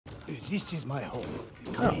This is my home.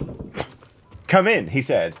 Come in. Come in, he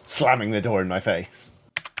said, slamming the door in my face.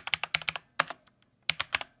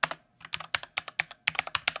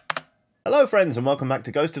 Hello friends and welcome back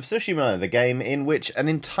to Ghost of Tsushima, the game in which an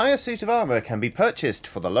entire suit of armour can be purchased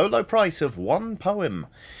for the low price of one poem.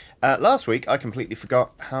 Last week I completely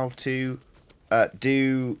forgot how to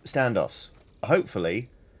do standoffs. Hopefully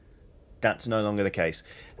that's no longer the case.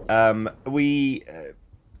 We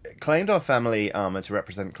claimed our family armour to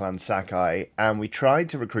represent Clan Sakai, and we tried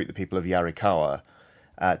to recruit the people of Yarikawa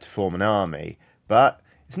to form an army, but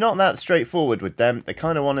it's not that straightforward with them. They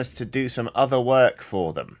kind of want us to do some other work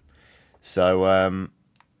for them. So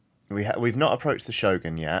we've not approached the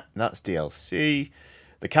Shogun yet. That's DLC.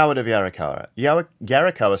 The Coward of Yarikawa.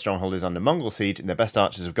 Yarikawa stronghold is under Mongol siege, and their best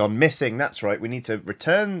archers have gone missing. That's right. We need to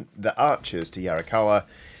return the archers to Yarikawa.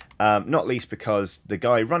 Not least because the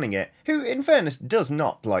guy running it, who in fairness does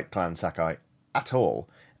not like Clan Sakai at all,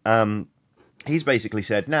 he's basically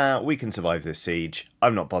said, nah, we can survive this siege.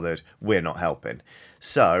 I'm not bothered. We're not helping.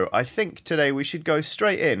 So I think today we should go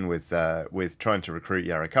straight in with trying to recruit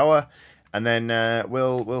Yarikawa. And then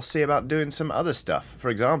we'll see about doing some other stuff. For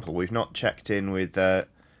example, we've not checked in with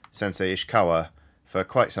Sensei Ishikawa for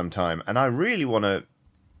quite some time, and I really want to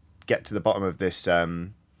get to the bottom of this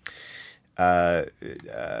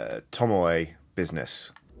Tomoe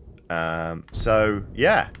business. So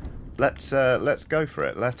yeah, let's go for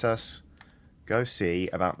it. Let us go see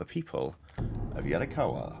about the people of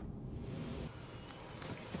Yarikawa.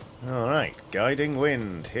 All right, guiding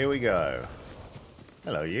wind. Here we go.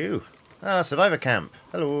 Hello, you. Ah, survivor camp.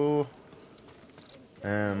 Hello.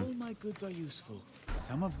 All my goods are useful.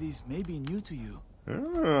 Some of these may be new to you.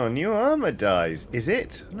 Oh, new armour dies. Is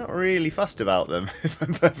it? I'm not really fussed about them, if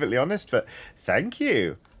I'm perfectly honest, but thank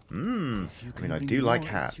you. I mean, I do like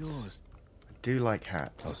hats. I do like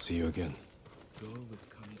hats. I'll see you again. Go with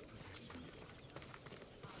Kami's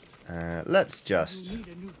protection. Let's just... You need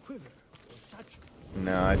a new quiver or satchel.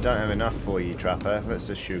 No, I don't have enough for you, Trapper. Let's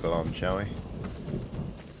just shugle on, shall we?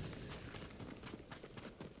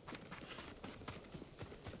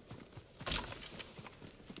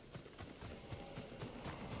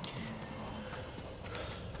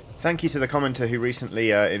 Thank you to the commenter who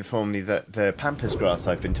recently informed me that the pampas grass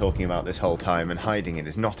I've been talking about this whole time and hiding in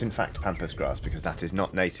is not in fact pampas grass, because that is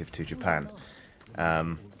not native to Japan.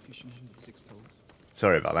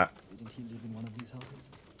 Sorry about that.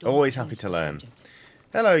 Always happy to learn.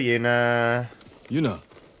 Hello, Yuna. Yuna,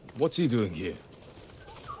 what's he doing here?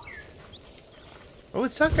 Oh,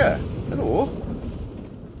 it's Taka. Hello.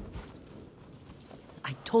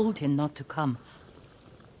 I told him not to come.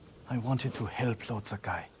 I wanted to help Lord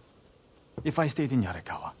Sakai. If I stayed in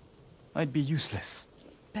Yarikawa, I'd be useless.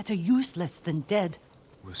 Better useless than dead.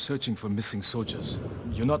 We're searching for missing soldiers.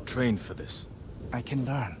 You're not trained for this. I can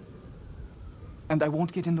learn. And I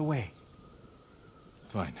won't get in the way.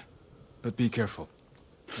 Fine. But be careful.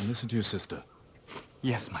 And listen to your sister.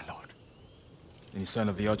 Yes, my lord. Any sign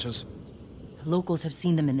of the archers? Locals have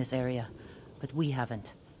seen them in this area, but we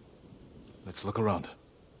haven't. Let's look around.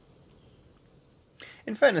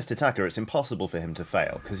 In fairness to Taka, it's impossible for him to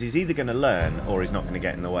fail, because he's either going to learn or he's not going to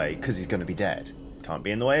get in the way, because he's going to be dead. Can't be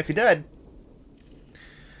in the way if you're dead.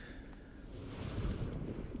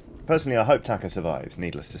 Personally, I hope Taka survives,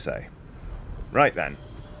 needless to say. Right then.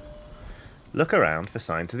 Look around for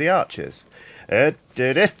signs of the archers. That's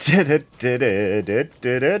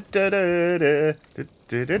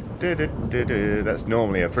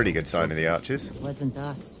normally a pretty good sign of the archers. It wasn't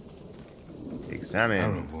us. Examine.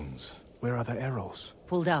 Arrow wounds. Where are the arrows?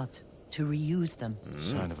 Pulled out to reuse them.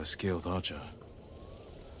 Sign of a skilled archer.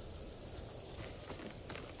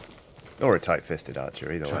 Or a tight-fisted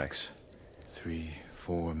archer, either way. Tracks. 3,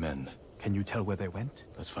 4 men. Can you tell where they went?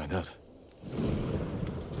 Let's find out.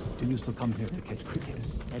 They used to come here to catch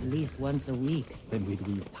crickets. At least once a week. Then we'd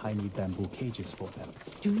weave tiny bamboo cages for them.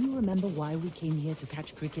 Do you remember why we came here to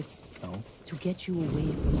catch crickets? No? To get you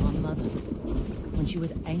away from our mother. When she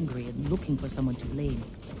was angry and looking for someone to blame,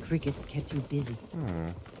 crickets kept you busy.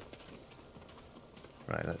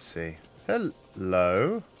 Right, let's see.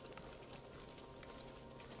 Hello?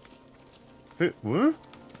 Who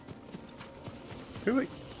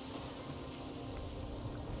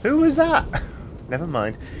was that? Never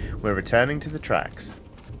mind. We're returning to the tracks.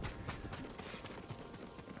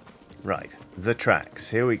 Right, the tracks.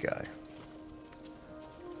 Here we go.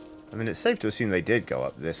 I mean, it's safe to assume they did go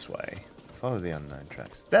up this way. Follow the unknown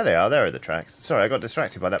tracks. There they are. There are the tracks. Sorry, I got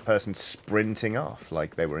distracted by that person sprinting off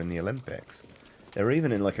like they were in the Olympics. They were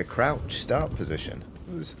even in like a crouch start position.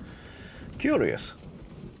 It was curious.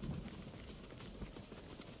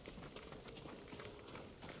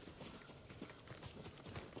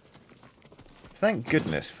 Thank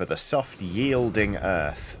goodness for the soft, yielding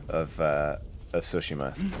earth of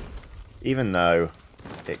Tsushima. Even though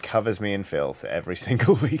it covers me in filth every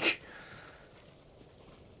single week.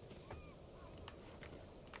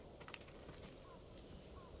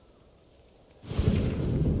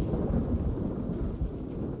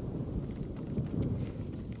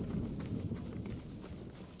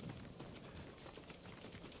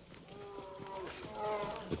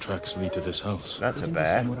 The tracks lead to this house. That's a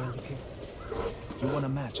bear. You want a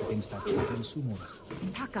match against that traveling sumoist?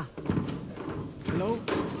 Taka. Hello?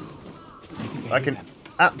 I can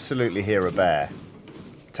absolutely hear a bear.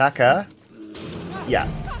 Taka? Yeah.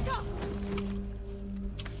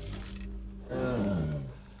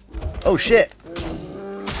 Oh shit!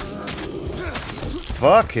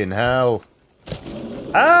 Fucking hell.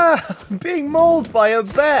 Ah! I'm being mauled by a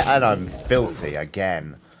bear! And I'm filthy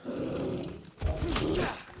again.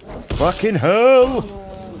 Fucking hell!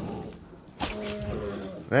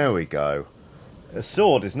 There we go. A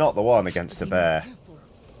sword is not the one against a bear.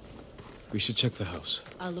 We should check the house.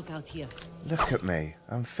 I'll look out here. Look at me.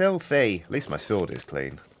 I'm filthy. At least my sword is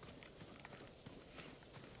clean.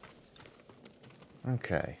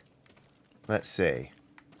 Okay. Let's see.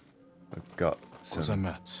 We've got some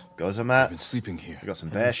mats. Goza I've been mats. sleeping here. We've got some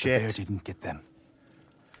At bear least the bear shit. didn't get them.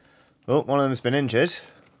 Oh, one of them's been injured.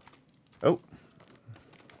 Oh.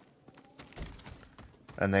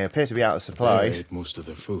 And they appear to be out of They supplies. ate most of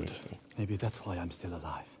their food. Maybe that's why I'm still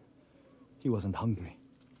alive. He wasn't hungry.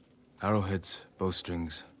 Arrowheads,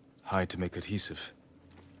 bowstrings, hide to make adhesive.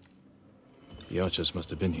 The archers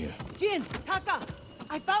must have been here. Jin, Taka,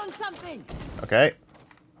 I found something. Okay.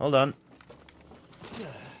 Hold on.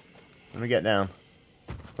 Let me get down.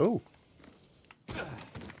 Oh.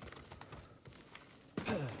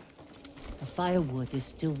 The firewood is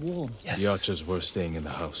still warm. Yes. The archers were staying in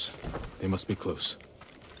the house. They must be close.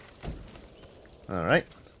 Alright.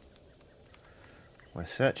 We're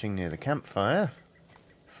searching near the campfire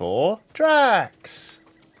for tracks.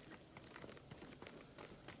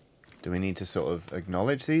 Do we need to sort of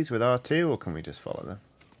acknowledge these with R2 or can we just follow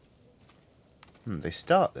them? They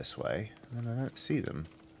start this way and then I don't see them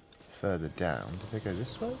further down. Do they go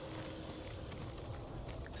this way?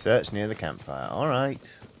 Search near the campfire.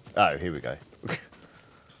 Alright. Oh, here we go.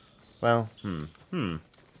 Well,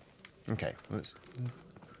 Okay, let's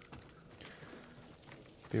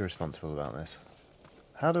be responsible about this.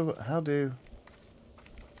 How do...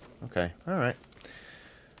 Okay, alright.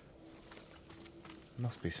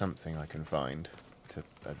 Must be something I can find to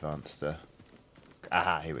advance the...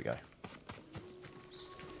 Aha, here we go.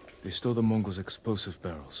 They stole the Mongols' explosive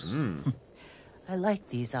barrels. I like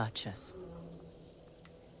these archers.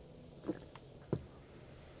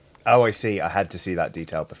 Oh, I see. I had to see that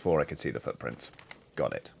detail before I could see the footprints.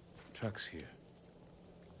 Got it. Tracks here.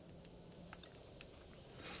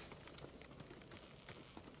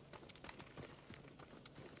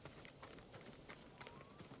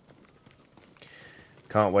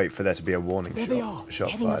 Can't wait for there to be a warning There they are,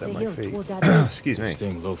 shot heading fired up at the my hill feet. toward that hill. Excuse They're me.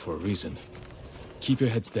 staying low for a reason. Keep your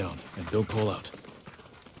heads down, and don't call out.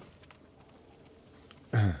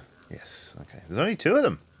 Yes, okay. There's only 2 of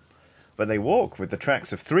them. But they walk with the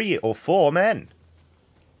tracks of 3 or 4 men.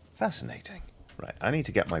 Fascinating. Right, I need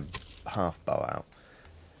to get my half bow out.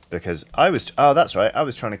 Because I was... Oh, that's right. I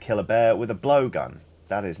was trying to kill a bear with a blowgun.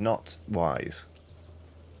 That is not wise.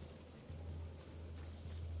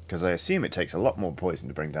 Because I assume it takes a lot more poison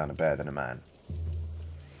to bring down a bear than a man.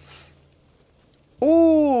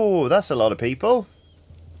 Ooh, that's a lot of people.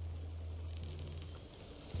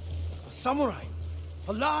 A samurai!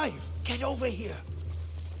 Alive! Get over here!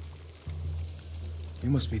 You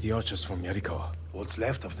must be the archers from Yarikawa. What's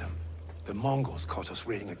left of them? The Mongols caught us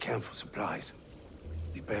raiding a camp for supplies.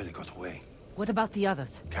 We barely got away. What about the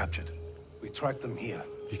others? Captured. We tracked them here.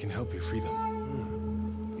 We can help you free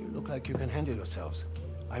them. You look like you can handle yourselves.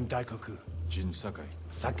 I'm Daikoku. Jin Sakai.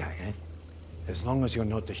 Sakai, eh? As long as you're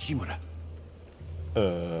not the Shimura.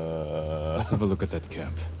 Let's have a look at that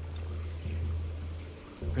camp.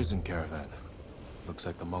 Prison caravan. Looks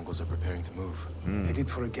like the Mongols are preparing to move. Headed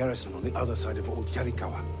for a garrison on the other side of Old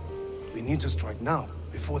Yarikawa. We need to strike now,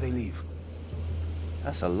 before they leave.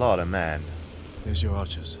 That's a lot of men. There's your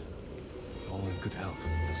archers. All in good health.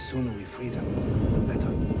 The sooner we free them, the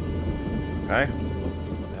better. Okay.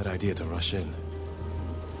 Bad idea to rush in.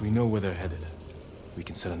 We know where they're headed. We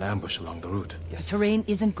can set an ambush along the route. The terrain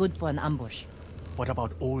isn't good for an ambush. What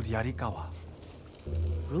about old Yarikawa?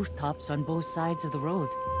 Rooftops on both sides of the road.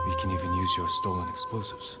 We can even use your stolen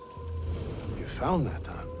explosives. You found that,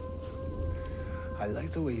 huh? I like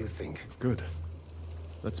the way you think. Good.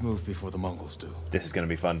 Let's move before the Mongols do. This is going to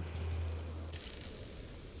be fun.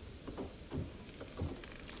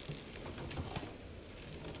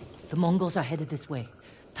 Mongols are headed this way.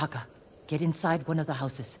 Taka, get inside one of the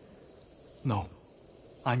houses. No.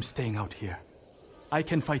 I'm staying out here. I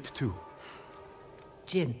can fight too.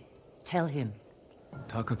 Jin, tell him.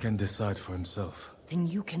 Taka can decide for himself. Then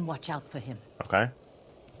you can watch out for him. Okay.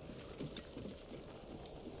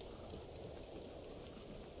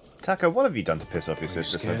 Taka, what have you done to piss off your Are you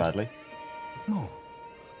sister so scared? badly? No.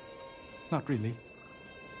 Not really.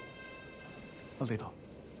 A little.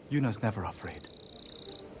 Yuna's never afraid.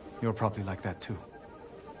 You're probably like that too.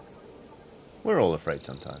 We're all afraid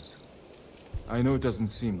sometimes. I know it doesn't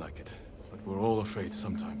seem like it, but we're all afraid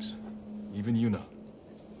sometimes. Even Yuna.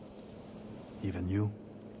 Even you?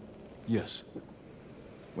 Yes.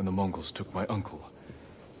 When the Mongols took my uncle,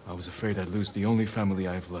 I was afraid I'd lose the only family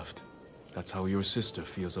I have left. That's how your sister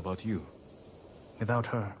feels about you. Without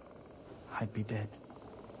her, I'd be dead.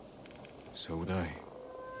 So would I.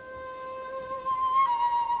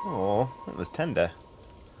 Oh, that was tender.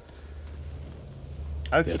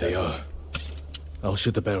 Okay. There they are. I'll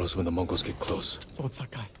shoot the barrels when the Mongols get close. Lord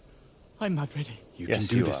Sakai, I'm not ready. You Yes, can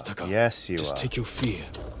do you this, are. Taka. Yes, you Just are. take your fear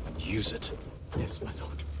and use it. Yes, my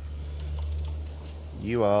lord.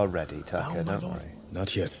 You are ready, Taka, Now, my don't lord. worry.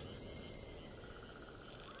 Not yet.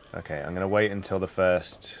 Okay, I'm gonna wait until the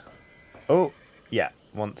first... Oh, yeah,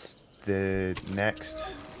 once the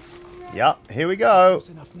next... Yeah, here we go. Close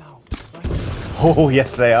enough now. Oh,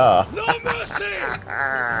 yes, they are. No mercy!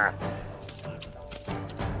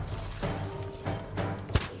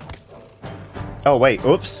 Oh, wait,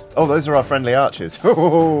 oops. Oh, those are our friendly archers.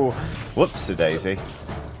 Oh, whoops-a-daisy.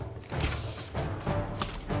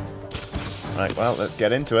 Right, well, let's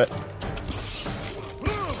get into it.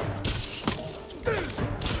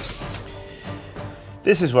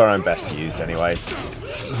 This is where I'm best used, anyway.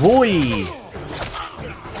 Whoi!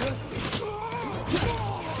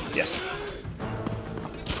 Yes.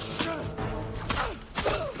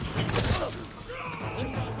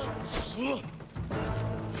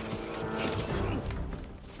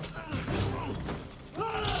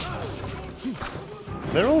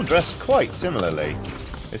 They're all dressed quite similarly.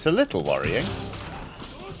 It's a little worrying.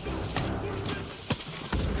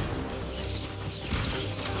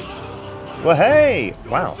 Well, hey!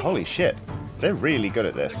 Wow, holy shit. They're really good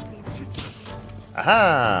at this.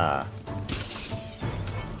 Aha!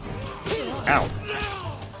 Ow.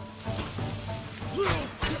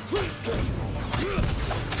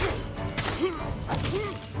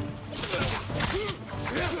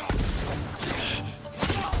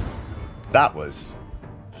 That was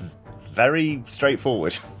very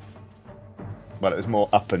straightforward. Well, it was more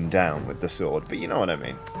up and down with the sword, but you know what I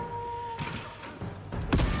mean.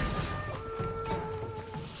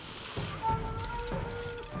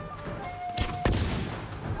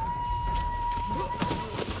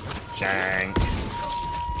 Jank.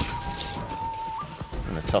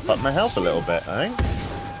 I'm gonna top up my health a little bit, I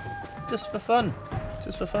think. Just for fun.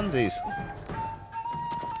 Just for funsies.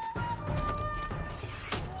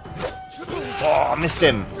 Oh, I missed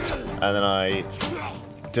him! And then I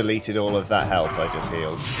deleted all of that health I just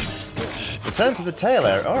healed. Return to the tail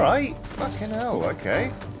area. Alright. Fucking hell,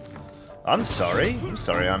 okay. I'm sorry. I'm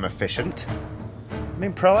sorry I'm efficient. I'm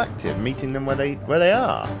being proactive, meeting them where they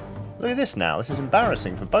are. Look at this now. This is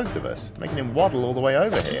embarrassing for both of us. Making him waddle all the way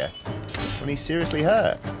over here when he's seriously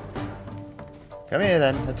hurt. Come here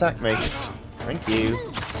then. Attack me. Thank you.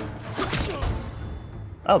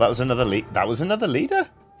 Oh, that was another that was another leader?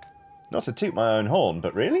 Not to toot my own horn,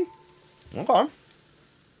 but really? Okay.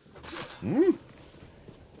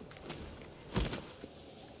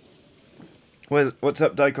 What's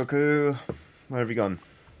up, Daikoku? Where have you gone?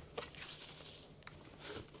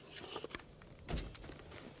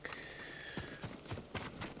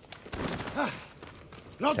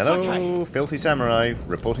 Hello, filthy samurai,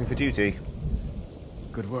 reporting for duty.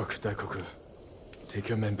 Good work, Daikoku. Take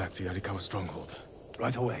your men back to Yarikawa stronghold.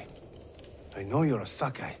 Right away. I know you're a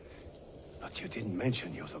Sakai, but you didn't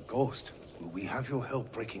mention you're the ghost. Will we have your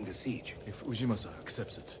help breaking the siege? If Ujimasa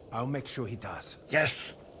accepts it. I'll make sure he does.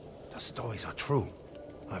 Yes! The stories are true.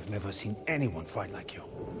 I've never seen anyone fight like you.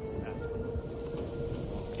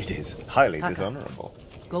 It is highly Taka. dishonorable.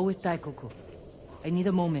 Go with Daikoku. I need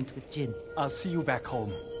a moment with Jin. I'll see you back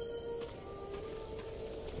home.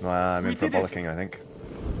 Well, I'm in We for did it. bollocking, I think.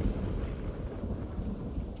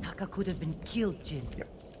 Taka could have been killed, Jin. Yep.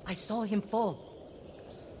 I saw him fall.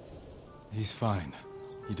 He's fine.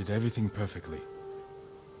 He did everything perfectly.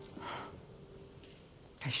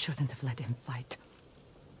 I shouldn't have let him fight.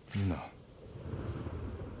 No.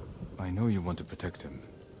 I know you want to protect him,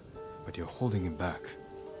 but you're holding him back.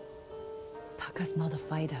 Taka's not a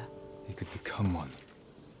fighter. He could become one.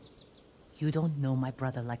 You don't know my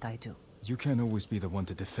brother like I do. You can't always be the one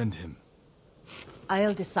to defend him.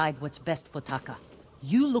 I'll decide what's best for Taka.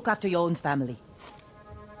 You look after your own family.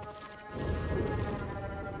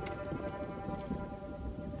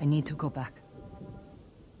 I need to go back.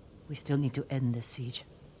 We still need to end this siege.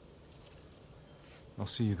 I'll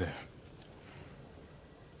see you there.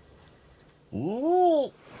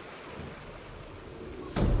 Ooh.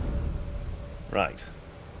 Right.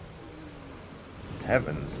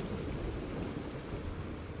 Heavens.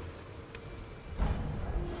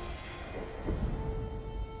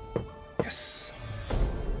 Yes.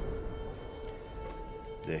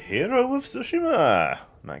 The hero of Tsushima.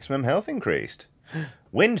 Maximum health increased.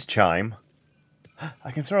 Wind chime.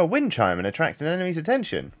 I can throw a wind chime and attract an enemy's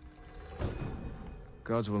attention.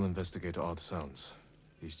 Gods will investigate odd sounds.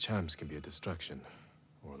 These chimes can be a distraction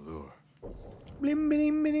or a lure. Blim,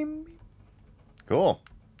 blim, blim. Cool.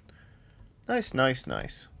 Nice, nice,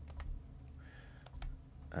 nice.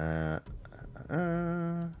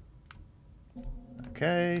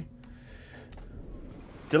 Okay.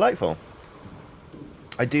 Delightful.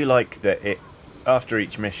 I do like that it, after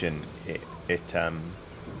each mission, it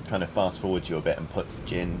kind of fast forwards you a bit and puts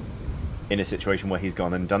Jin in a situation where he's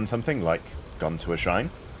gone and done something, like gone to a shrine,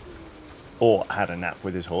 or had a nap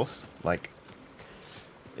with his horse. Like,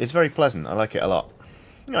 it's very pleasant. I like it a lot.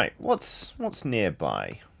 Right, what's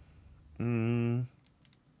nearby? We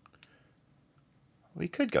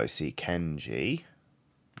could go see Kenji.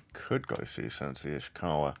 Could go see Sensei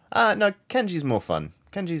Ishikawa. No, Kenji's more fun.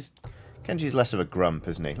 Kenji's less of a grump,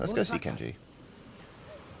 isn't he? Let's go see Kenji.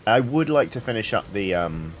 I would like to finish up the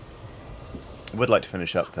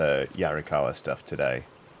Yarikawa stuff today.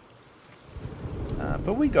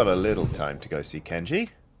 But we got a little time to go see Kenji.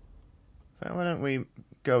 So why don't we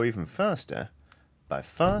go even faster by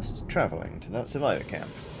fast travelling to that survivor camp.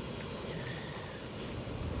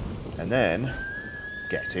 And then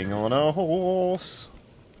getting on a horse.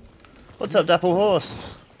 What's up, Dapple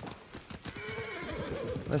Horse?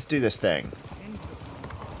 Let's do this thing.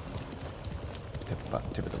 Tip of the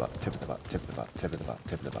butt, tip of the butt, tip of the butt, tip of the butt, tip of the butt,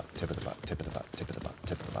 tip of the butt, tip of the butt, tip of the butt, tip of the butt,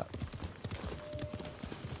 tip of the butt.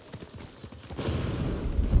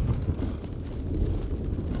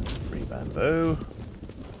 Free bamboo.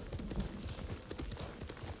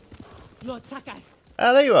 Lord Sakai.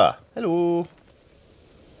 Ah, there you are. Hello.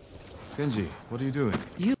 Kenji, what are you doing?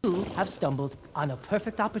 You have stumbled on a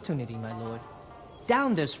perfect opportunity, my lord.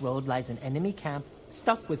 Down this road lies an enemy camp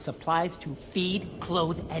stuffed with supplies to feed,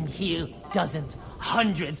 clothe, and heal dozens,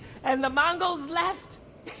 hundreds, and the Mongols left.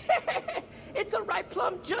 It's a ripe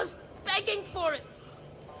plum just begging for it.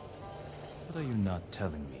 What are you not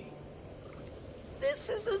telling me? This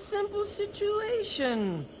is a simple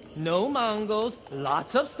situation. No Mongols,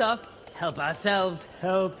 lots of stuff. Help ourselves,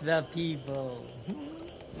 help the people.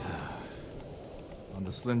 On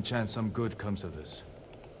the slim chance some good comes of this.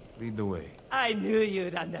 Lead the way. I knew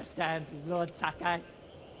you'd understand, Lord Sakai.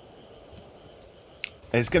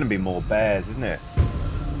 It's going to be more bears, isn't it?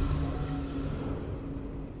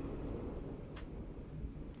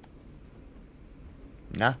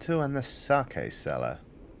 Natu and the sake cellar.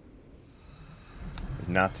 Is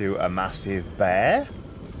Natu a massive bear?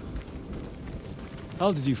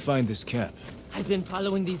 How did you find this camp? I've been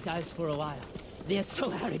following these guys for a while. They're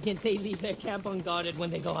so arrogant they leave their camp unguarded when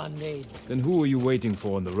they go on raids. Then who are you waiting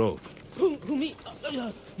for on the road? Who me?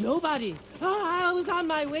 Nobody. I was on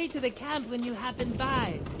my way to the camp when you happened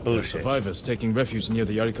by. Bullshit. Survivors taking refuge near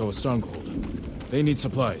the Yarikawa stronghold. They need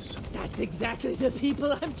supplies. That's exactly the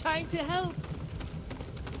people I'm trying to help.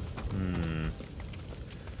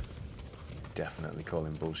 Definitely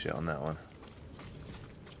calling bullshit on that one.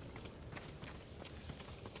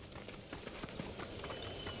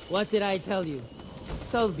 What did I tell you?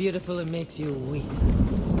 So beautiful it makes you weep.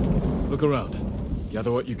 Look around.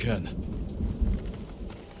 Gather what you can.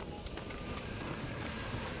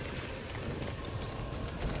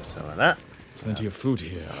 Some of that. Plenty of food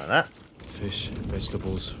here. Some of that. Fish,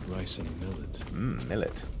 vegetables, rice, and millet.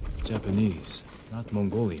 Millet. Japanese, not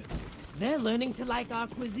Mongolian. They're learning to like our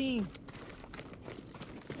cuisine.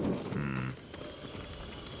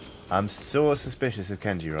 I'm so suspicious of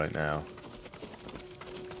Kenji right now.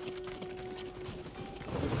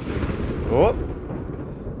 Oh!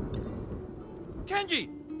 Kenji!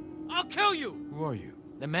 I'll kill you! Who are you?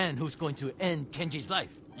 The man who's going to end Kenji's life.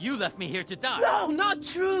 You left me here to die. No, not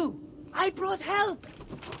true! I brought help!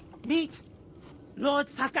 Meet Lord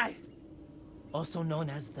Sakai, also known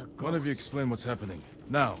as the Ghost. One of you explain what's happening.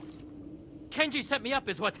 Now. Kenji set me up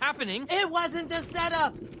is what's happening. It wasn't a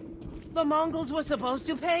setup! The Mongols were supposed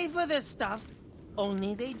to pay for this stuff,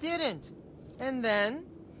 only they didn't. And then,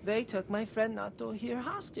 they took my friend Nato here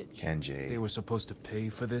hostage. Kenji. They were supposed to pay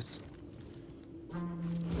for this?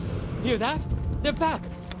 Hear that? They're back!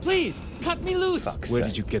 Please, cut me loose! Where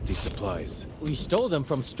did you get these supplies? We stole them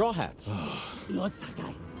from Straw Hats. Lord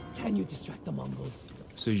Sakai, can you distract the Mongols?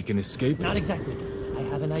 So you can escape? Not exactly. I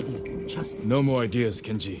have an idea. Trust me. No more ideas,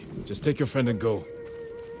 Kenji. Just take your friend and go.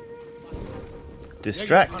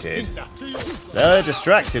 Distracted? They're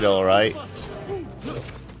distracted, alright.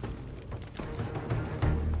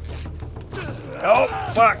 Oh,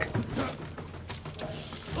 fuck!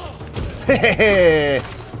 Hehehe!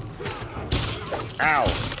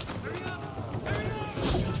 Ow!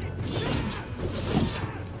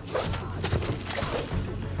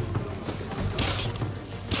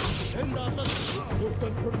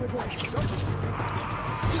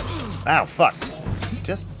 Ow, fuck.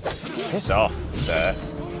 Just piss off, sir.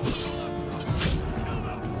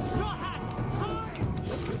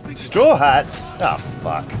 Straw hats? Oh,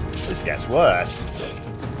 fuck. This gets worse.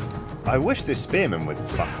 I wish this spearman would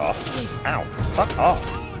fuck off. Ow, fuck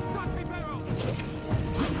off.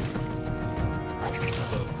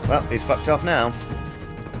 Well, he's fucked off now.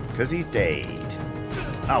 Because he's dead.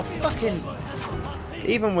 Oh, fucking...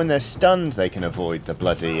 Even when they're stunned, they can avoid the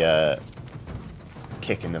bloody,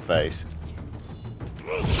 kick in the face.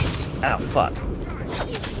 Ow, fuck.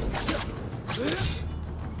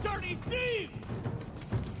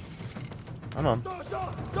 Come on.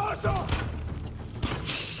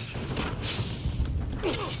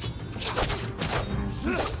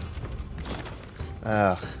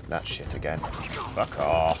 Ugh, that shit again. Fuck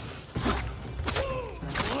off.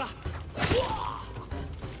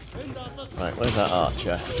 Right, where's that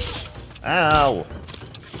archer? Ow!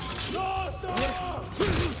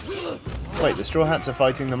 Wait, the Straw Hats are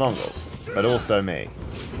fighting the Mongols, but also me.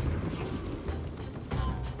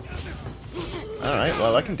 Alright,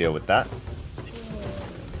 well, I can deal with that.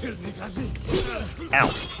 Ow!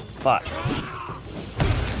 Fuck.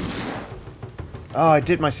 Oh, I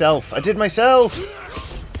did myself! I did myself!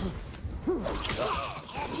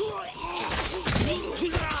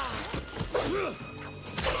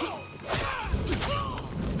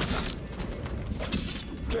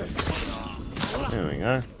 There we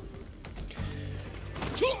go.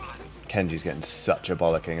 Kenji's getting such a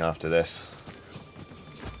bollocking after this.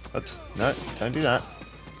 Oops. No, don't do that.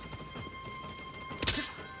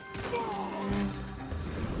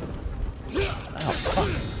 Ow, fuck.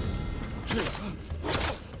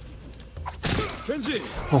 Kenji!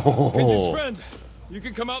 Kenji's friend! You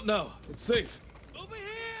can come out now. It's safe. Over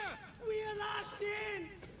here! We are locked in!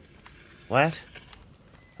 What?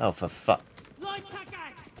 Oh, for fuck. Lord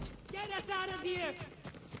Sakai! Get us out of here!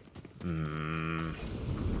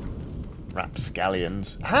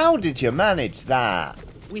 Rapscallions. How did you manage that?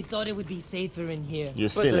 We thought it would be safer in here. You're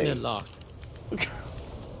But then silly. they're locked.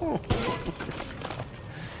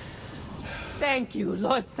 Thank you,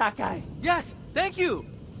 Lord Sakai. Yes, thank you!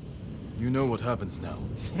 You know what happens now.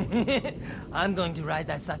 I'm going to ride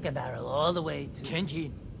that Sakai barrel all the way to...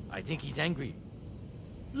 Kenji, I think he's angry.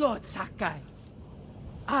 Lord Sakai,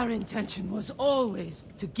 our intention was always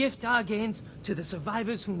to gift our gains to the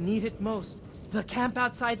survivors who need it most. The camp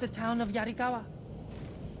outside the town of Yarikawa.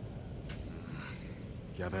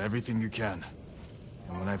 Gather everything you can.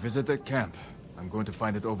 And when I visit that camp, I'm going to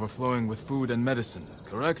find it overflowing with food and medicine,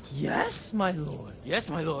 correct? Yes, my lord. Yes,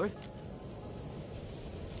 my lord.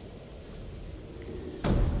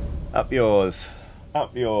 Up yours.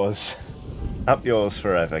 Up yours. Up yours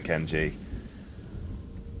forever, Kenji.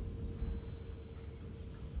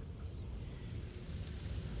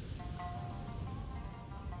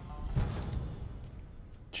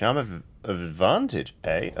 Charm of advantage,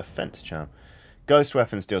 eh? Offense charm. Ghost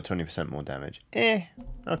weapons deal 20% more damage.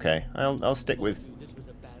 Okay. I'll stick with. This was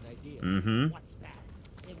a bad idea. What's bad?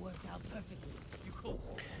 It worked out perfectly.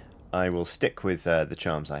 I will stick with the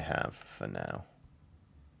charms I have for now.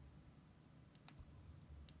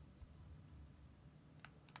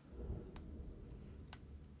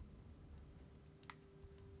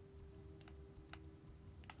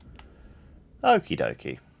 Okie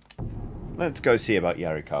dokie. Let's go see about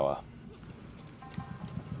Yarikawa.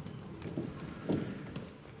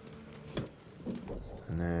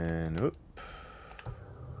 And then, whoop.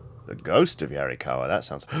 The ghost of Yarikawa, that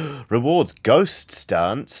sounds... Rewards ghost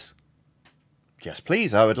stance? Yes,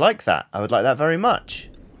 please, I would like that. I would like that very much.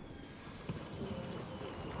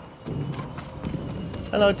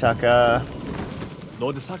 Hello, Taka.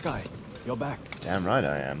 Lord Sakai, you're back. Damn right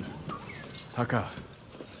I am. Taka.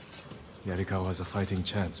 Yarikawa has a fighting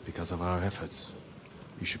chance because of our efforts.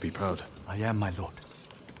 You should be proud. I am, my lord.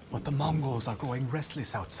 But the Mongols are growing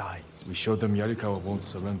restless outside. We showed them Yarikawa won't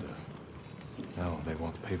surrender. Now they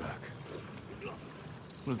want payback.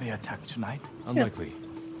 Will they attack tonight? Unlikely.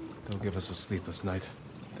 They'll give us a sleepless night,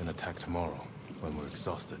 then attack tomorrow, when we're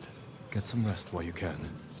exhausted. Get some rest while you can.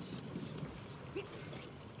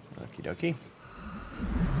 Okie dokie.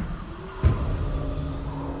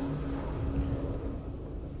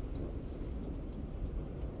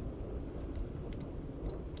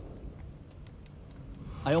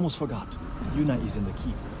 I almost forgot. Yuna is in the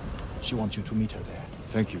keep. She wants you to meet her there.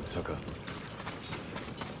 Thank you, Taka.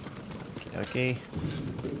 Okie dokie.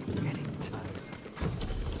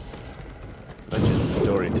 Legend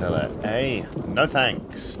Storyteller. Hey, no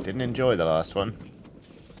thanks. Didn't enjoy the last one.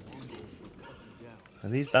 Are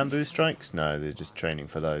these bamboo strikes? No, they're just training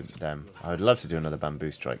for them. I would love to do another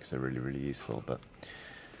bamboo strike because they're really, really useful, but...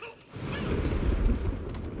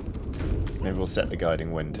 maybe we'll set the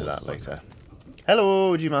guiding wind to that later.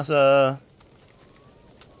 Hello, Ujimasa!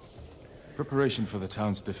 Preparation for the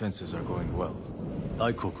town's defenses are going well.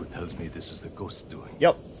 Daikoku tells me this is the ghost doing.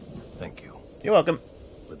 Yep. Thank you. You're welcome.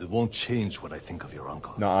 But it won't change what I think of your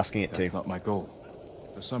uncle. Not asking it That's to. not my goal.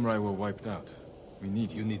 The samurai were wiped out. We need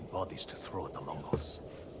You you. need bodies to throw at the Mongols.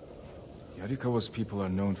 Yarikawa's people are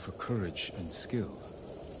known for courage and skill.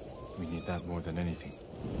 We need that more than anything.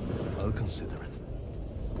 I'll consider it.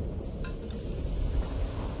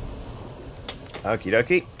 Okie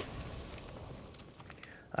dokie.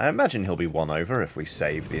 I imagine he'll be won over if we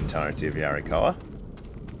save the entirety of Yarikawa.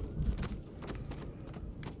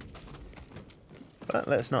 But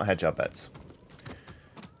let's not hedge our bets.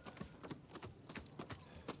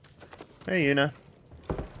 Hey, Yuna.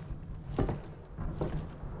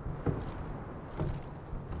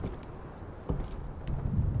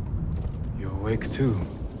 You awake too?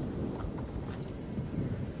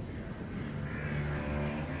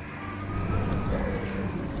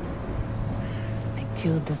 I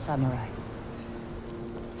killed the samurai.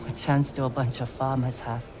 What chance do a bunch of farmers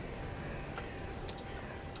have?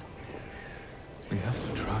 We have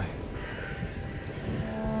to try.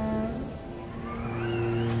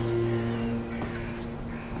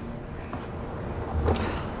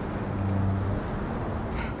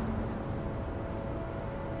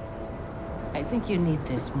 I think you need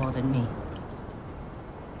this more than me.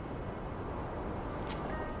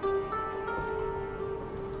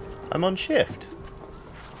 I'm on shift.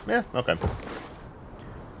 Yeah, okay.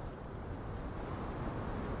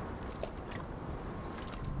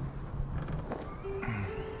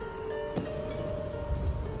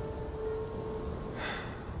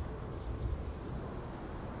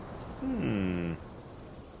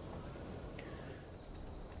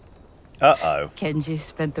 Uh-oh. Kenji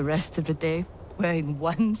spent the rest of the day wearing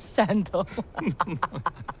one sandal.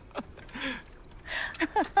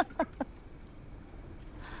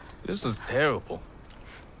 This is terrible.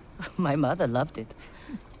 My mother loved it.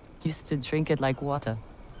 Used to drink it like water.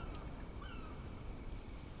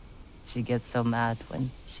 She gets so mad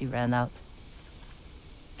when she ran out.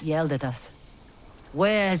 Yelled at us.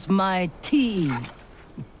 Where's my tea?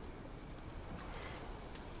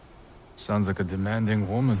 Sounds like a demanding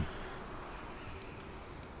woman.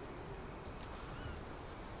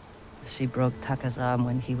 She broke Taka's arm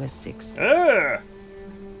when he was 6. Ah!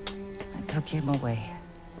 I took him away.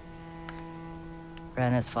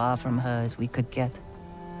 Ran as far from her as we could get.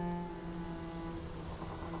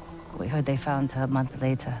 We heard they found her a month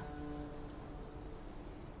later.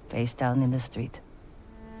 Face down in the street.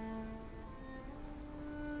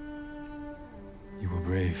 You were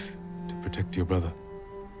brave to protect your brother.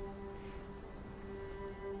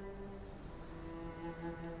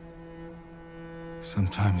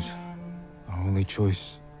 Sometimes, our only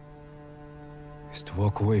choice is to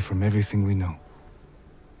walk away from everything we know.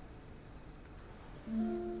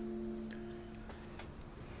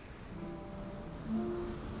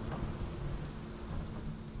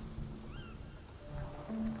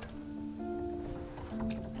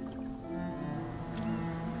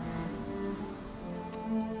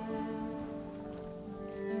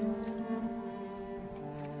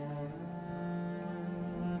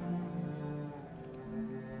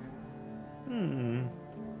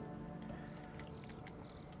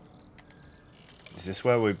 Is this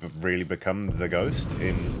where we really become the ghost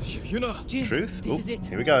in truth? This Ooh, is it.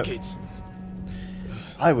 here we go.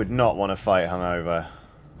 I would not want to fight hungover.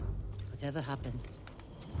 Whatever happens,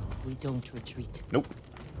 we don't retreat. Nope.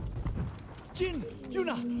 Jin!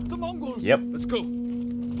 Yuna! The Mongols! Yep. Let's go.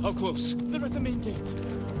 How close? They're at the main gate.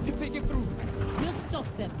 If they get through... We'll stop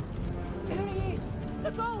them. There he is!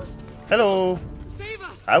 The ghost! Hello. Save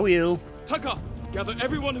us! I will. Taka, gather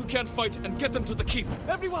everyone who can't fight and get them to the keep.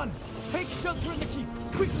 Everyone! Take shelter in the keep!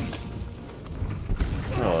 Quickly!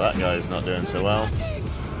 Oh, that guy's not doing so well.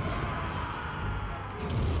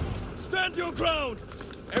 Stand your ground!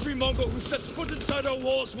 Every Mongol who sets foot inside our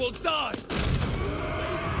walls will die!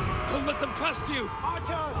 Don't let them past you! Archers!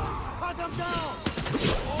 Cut them down!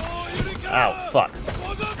 Ow, fuck.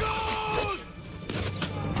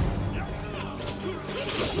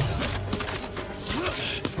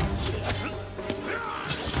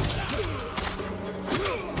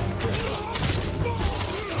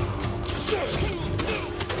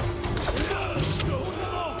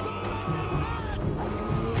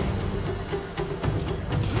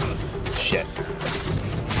 Shit.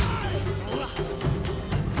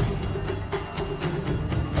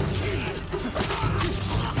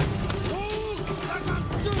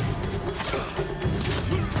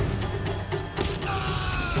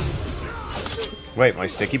 Wait, my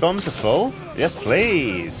sticky bombs are full? Yes,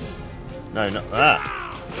 please. No, not that.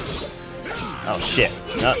 Oh, shit.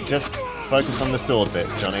 No, just focus on the sword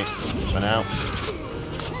bits, Johnny. For now.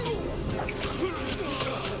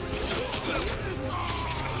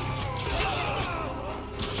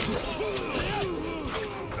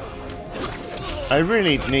 I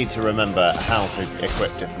really need to remember how to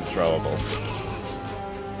equip different throwables.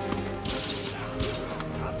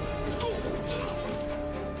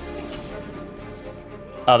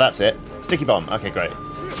 Oh, that's it. Sticky bomb. Okay, great.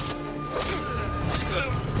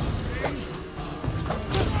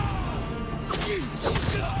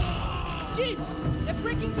 Jeez! They're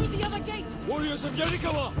breaking through the other gate! Warriors of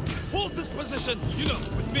Yarikawa! Hold this position! You know,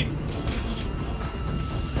 with me!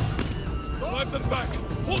 Drive them back!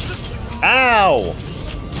 Hold them! Ow!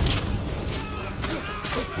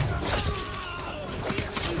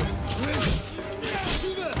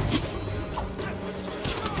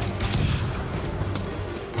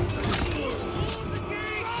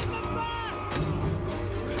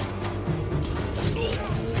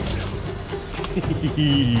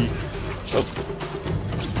 Oh.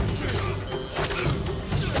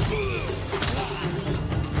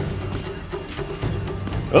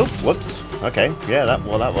 Oh, whoops. Okay, yeah, that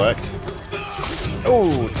worked.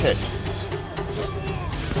 Oh, tits.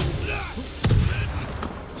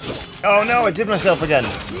 Oh no, I did myself again.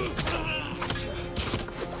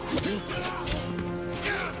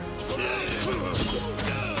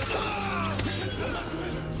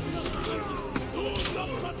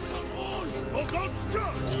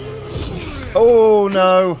 Oh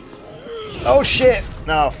no! Oh shit!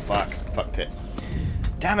 Oh fuck. Fucked it.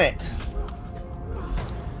 Damn it!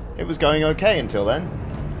 It was going okay until then.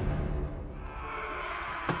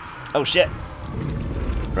 Oh shit!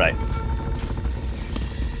 Right.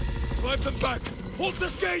 Drive them back! Hold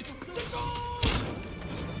this gate!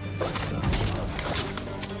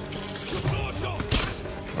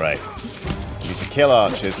 Right. Need to kill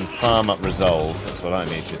archers and farm up resolve. That's what I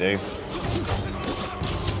need to do.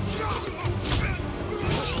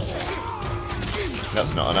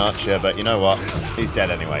 That's not an archer, but you know what? He's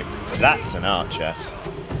dead anyway. That's an archer.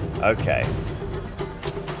 Okay.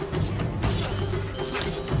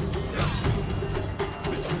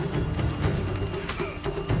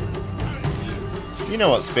 You know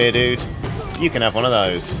what, Spear Dude? You can have one of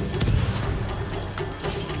those.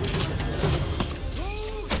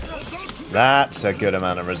 That's a good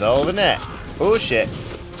amount of resolve, isn't it? Oh shit.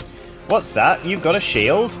 What's that? You've got a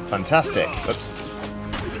shield? Fantastic. Oops.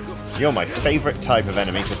 You're my favourite type of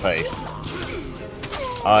enemy to face.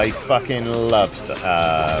 I fucking love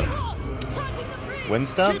wind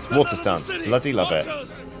stance? Water stance. Bloody love it.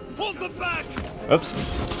 Oops.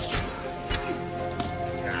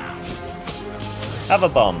 Have a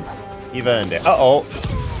bomb. You've earned it. Uh-oh.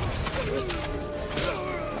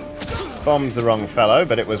 Bombed the wrong fellow,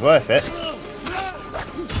 but it was worth it.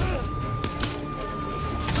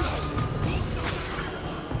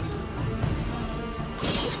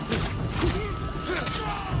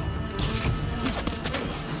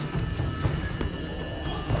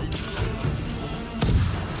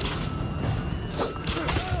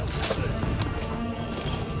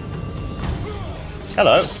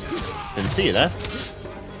 Hello. Didn't see you there.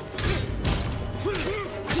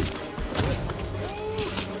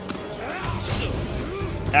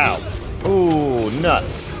 Ow. Ooh,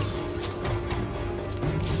 nuts.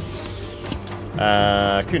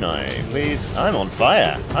 Kunai, please. I'm on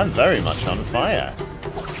fire. I'm very much on fire.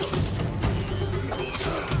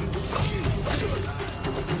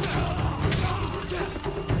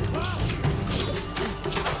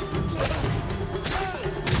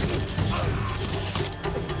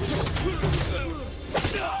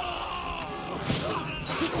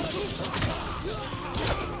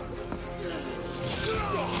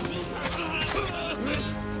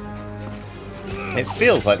 It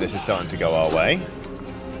feels like this is starting to go our way.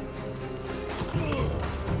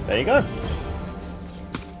 There you go.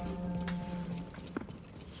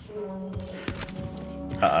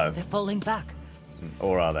 Uh-oh. They're falling back.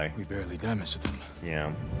 Or are they? We barely damaged them.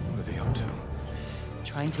 Yeah. What are they up to?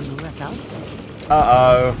 Trying to lure us out?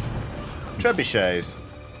 Uh-oh. Trebuchets.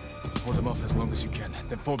 Hold them off as long as you can,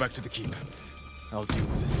 then fall back to the keep. I'll deal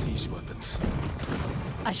with the siege weapons.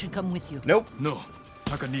 I should come with you. Nope. No,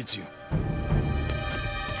 Taka needs you.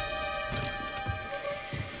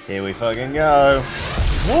 Here we fucking go.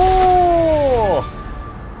 Whoa!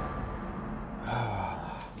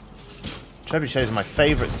 Trebuchets are my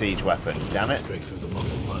favourite siege weapon, damn it. Break through the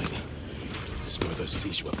Mongol line. Destroy those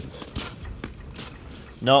siege weapons.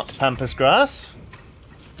 Not pampas grass.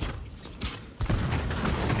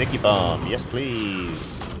 Sticky bomb, yes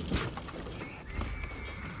please.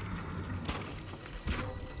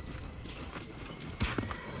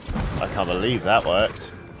 I can't believe that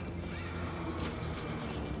worked.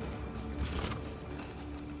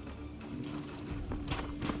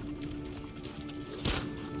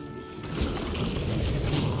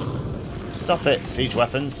 Stop it, siege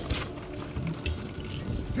weapons.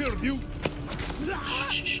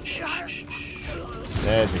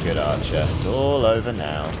 There's a good archer. It's all over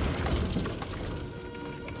now.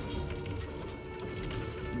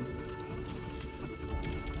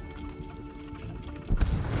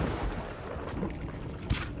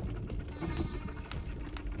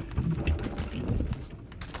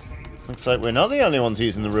 Looks like we're not the only ones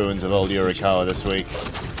using the ruins of old Yurikawa this week.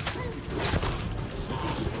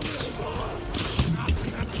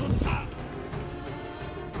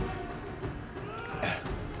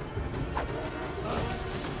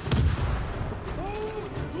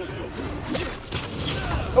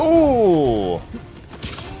 Ooh!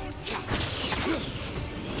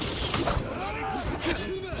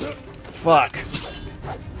 Fuck.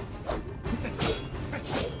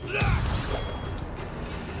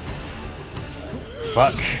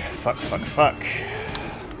 Fuck. Fuck, fuck, fuck.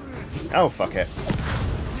 Oh, fuck it.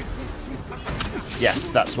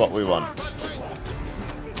 Yes, that's what we want.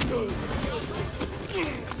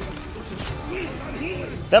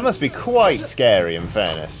 That must be quite scary, in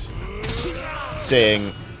fairness.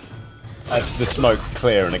 Seeing the smoke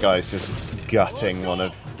clear and a guy's just gutting one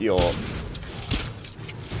of your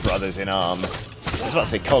brothers in arms. I was about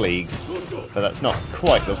to say colleagues, but that's not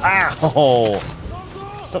quite the... Ow!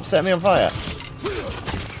 Stop setting me on fire.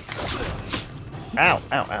 Ow,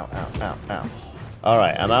 ow, ow, ow, ow, ow.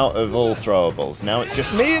 Alright, I'm out of all throwables. Now it's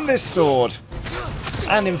just me and this sword.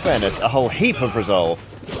 And in fairness, a whole heap of resolve.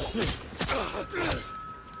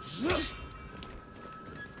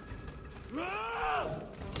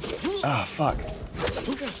 Ah, fuck.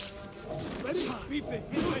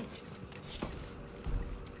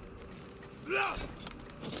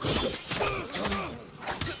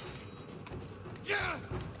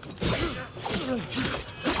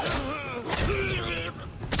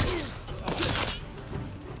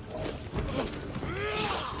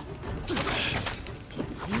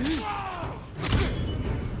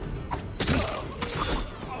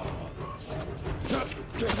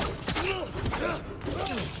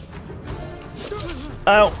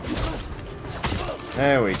 Ow!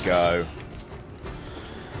 There we go.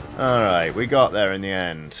 Alright, we got there in the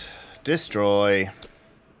end. Destroy.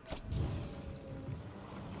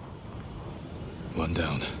 One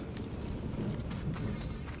down.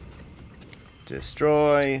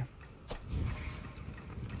 Destroy.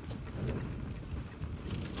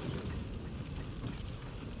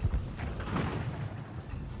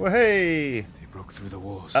 Wahey! They broke through the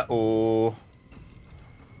walls. Uh-oh.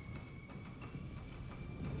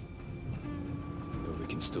 But we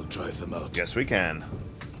can still drive them out. Guess we can.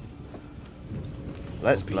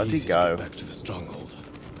 Let's Won't be bloody easy to go. get back to the stronghold.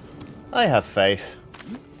 I have faith.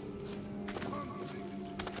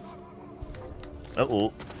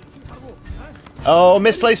 Uh-oh. Oh,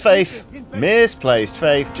 misplaced faith. Misplaced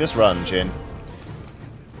faith. Just run, Jin.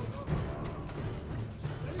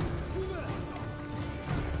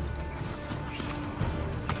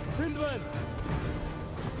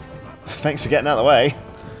 Thanks for getting out of the way.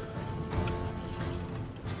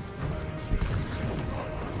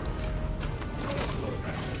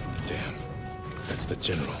 Damn. That's the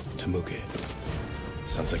general, Temuge.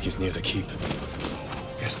 Sounds like he's near the keep.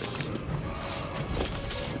 Yes.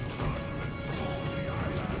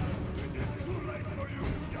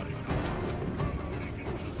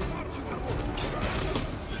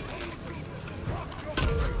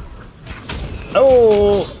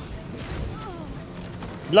 Oh!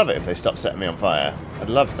 Love it if they stop setting me on fire. I'd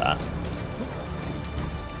love that.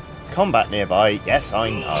 Combat nearby. Yes, I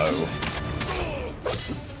know.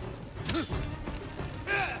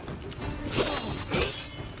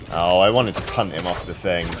 Oh, I wanted to punt him off the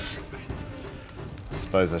thing. It's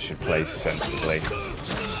suppose I should play sensibly.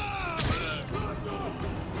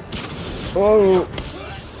 Oh!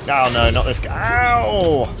 Oh no, not this guy.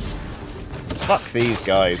 Ow! Fuck these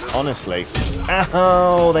guys, honestly.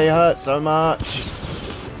 Ow! They hurt so much.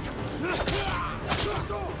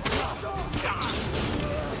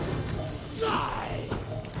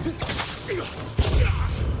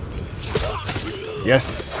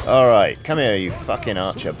 Yes! Alright, come here, you fucking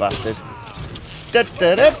archer bastard. Da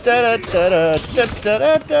da da da da da da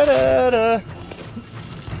da da da da.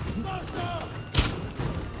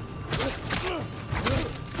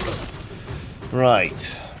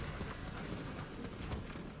 Right.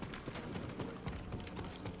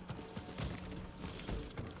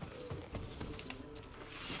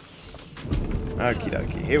 Okie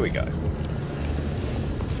dokie, here we go.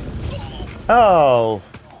 Oh!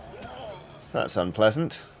 That's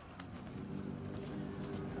unpleasant.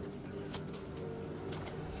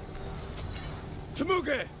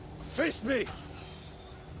 Temuge, face me!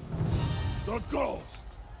 The ghost!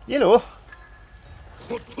 Yellow.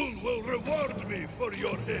 Khotun will reward me for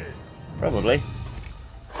your head. Probably.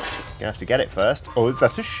 Gonna have to get it first. Oh, is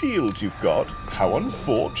that a shield you've got? How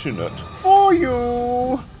unfortunate. For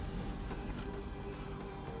you!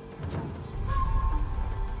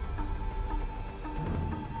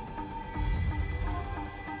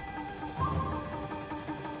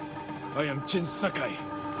 I am Jin Sakai,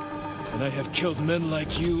 and I have killed men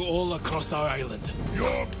like you all across our island.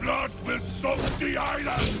 Your blood will soak the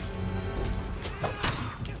island!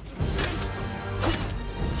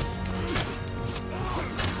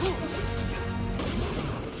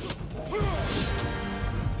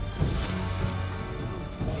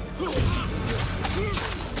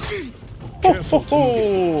 Careful,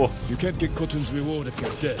 Temuge. You can't get Khotun's reward if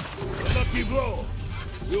you're dead. Lucky blow!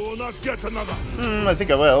 You will not get another! I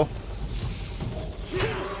think I will.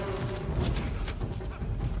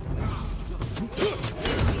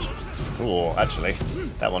 Oh, actually,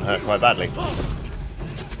 that one hurt quite badly.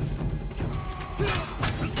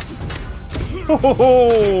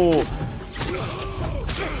 Oh!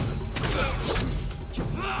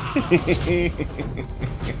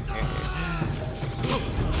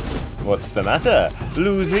 What's the matter?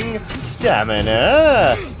 Losing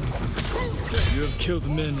stamina? You have killed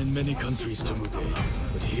men in many countries,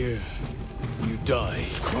 Temuge, but here, you die.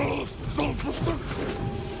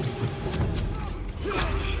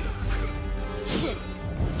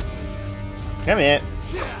 Come here.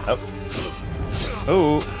 Oh.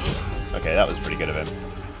 Oh. Okay, that was pretty good of him.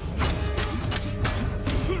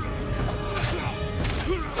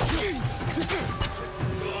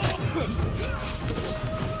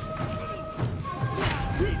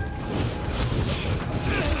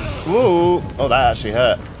 Whoa! Oh, that actually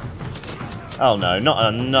hurt. Oh no,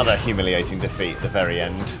 not another humiliating defeat at the very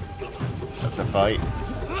end of the fight.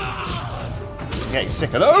 I'm getting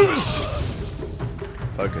sick of those!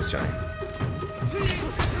 Focus, Johnny.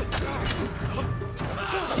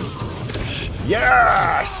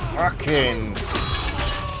 Yes! Fucking...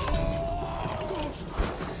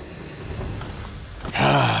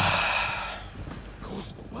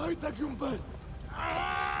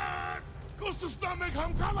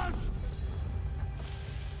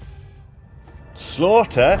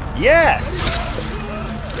 Slaughter? Yes!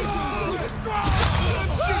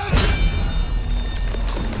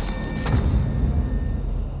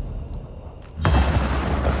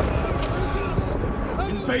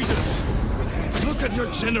 Invaders! Look at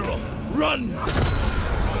your general! Run!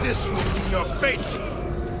 This will be your fate!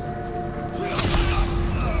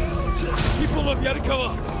 People of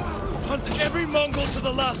Yarikawa, hunt every Mongol to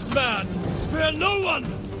the last man! Spare no one!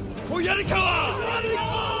 For Yarikawa!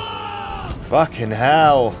 Fucking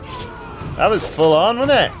hell. That was full on,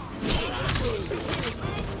 wasn't it?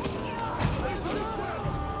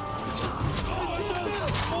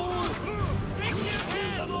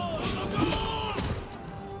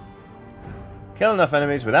 Kill enough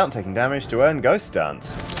enemies without taking damage to earn ghost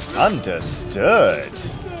stance. Understood.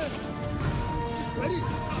 Ready?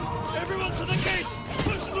 Everyone to the gate!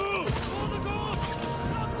 Push through!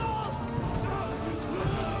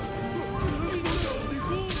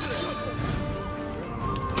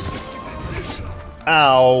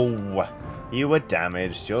 Ow! You were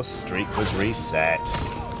damaged. Your streak was reset.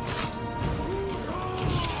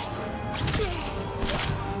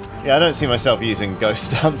 Yeah, I don't see myself using ghost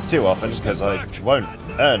stamps too often because I won't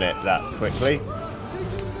earn it that quickly.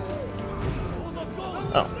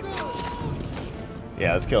 Oh.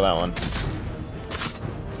 Yeah, let's kill that one.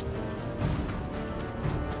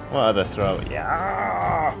 What other throw?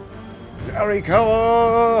 Yeah!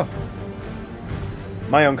 Yarikawa!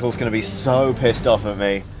 My uncle's going to be so pissed off at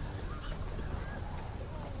me.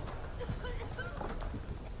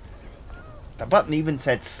 The button even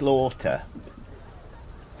said slaughter.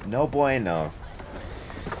 No bueno.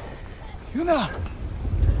 Yuna!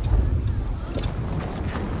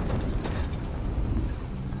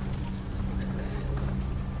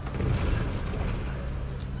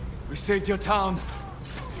 We saved your town.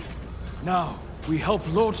 Now, we help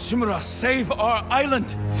Lord Shimura save our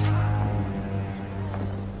island!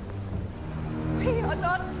 We are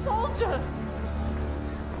not soldiers!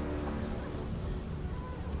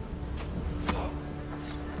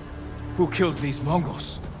 Who killed these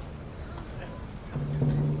Mongols?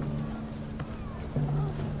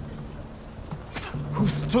 Who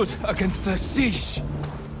stood against the siege?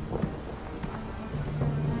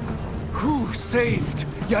 Who saved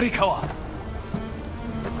Yarikawa?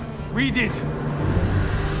 We did!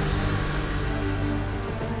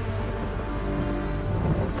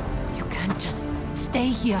 You can't just stay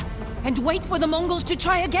here and wait for the Mongols to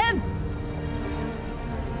try again!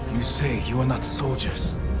 You say you are not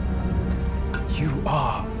soldiers. You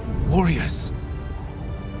are warriors.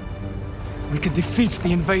 We can defeat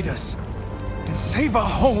the invaders and save our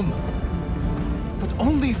home. But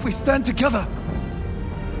only if we stand together.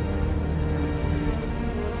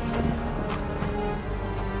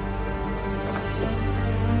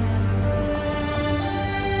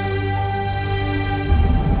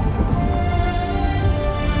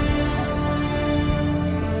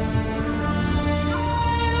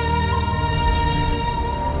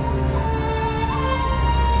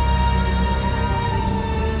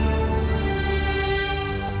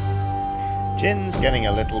 Jin's getting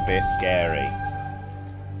a little bit scary.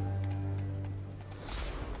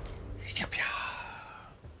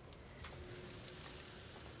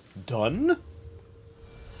 Done?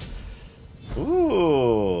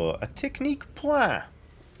 Ooh, a technique point.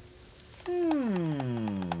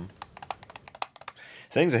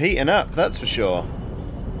 Things are heating up, that's for sure.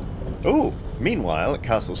 Ooh, meanwhile at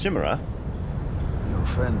Castle Shimura. Your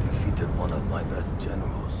friend defeated one of my best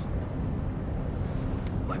generals.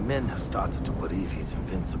 My men have started to believe he's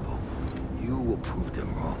invincible. You will prove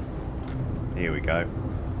them wrong. Here we go.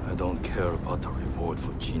 I don't care about the reward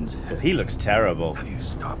for Jin's head. He looks terrible. Have you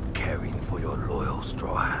stopped caring for your loyal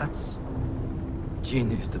Straw Hats? Jin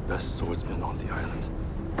is the best swordsman on the island.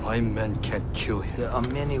 My men can't kill him. There are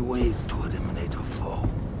many ways to eliminate a foe.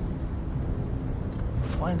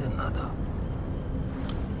 Find another.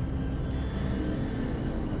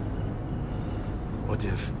 What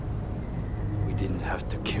if we didn't have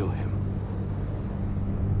to kill him?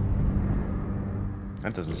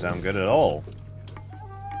 That doesn't sound good at all.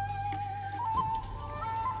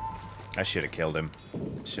 I should have killed him.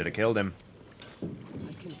 Should have killed him.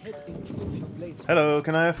 Hello,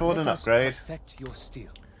 can I afford an upgrade? Your steel.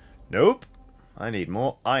 Nope. I need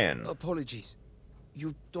more iron. Apologies.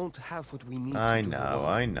 You don't have what we need. I know.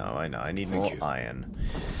 I need more iron.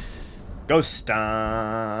 Ghost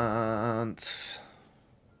stance.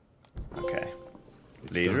 Okay.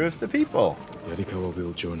 Leader of the people. Yarikawa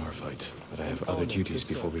will join our fight, but I have other duties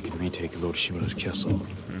before we can retake Lord Shimura's castle.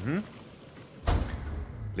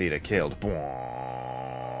 Leader killed.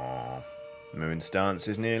 Moon stance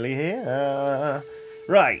is nearly here.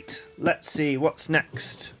 Right, let's see what's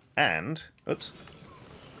next. And, oops,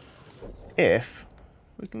 if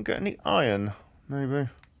we can get any iron, maybe.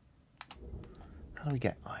 How do we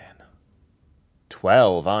get iron?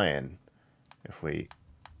 12 iron. If we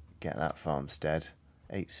get that farmstead.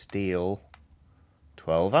 8 steel.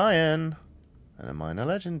 12 iron. And a minor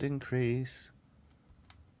legend increase.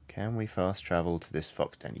 Can we fast travel to this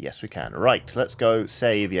fox den? Yes, we can. Right, let's go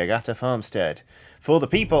save Yagata Farmstead for the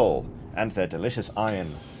people and their delicious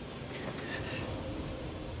iron.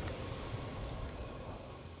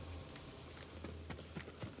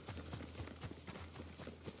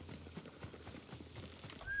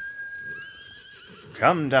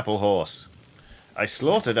 Come, Dapple Horse. I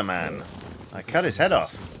slaughtered a man. I cut his head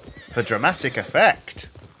off. For dramatic effect.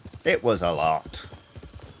 It was a lot.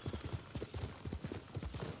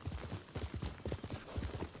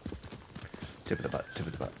 Tip of the butt, tip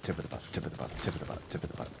of the butt, tip of the butt, tip of the butt, tip of the butt, tip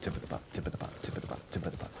of the butt, tip of the butt, tip of the butt, tip of the butt, tip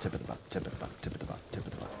of the butt, tip of the butt, tip of the butt, tip of the butt, tip of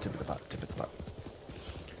the butt, tip of the butt, tip of the butt.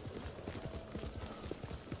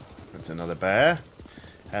 That's another bear.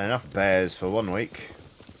 And enough bears for 1 week.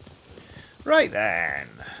 Right then.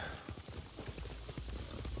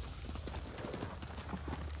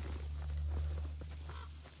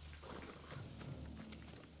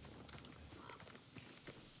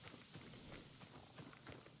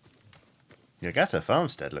 Yagata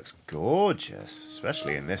Farmstead looks gorgeous,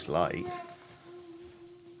 especially in this light.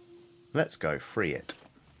 Let's go free it.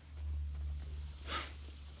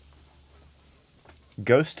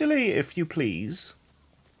 Ghostily, if you please.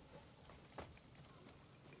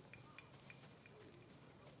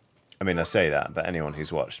 I mean, I say that, but anyone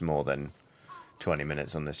who's watched more than 20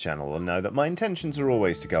 minutes on this channel will know that my intentions are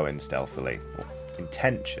always to go in stealthily. Well,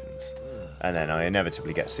 intentions. And then I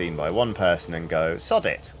inevitably get seen by one person and go, sod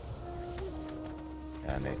it.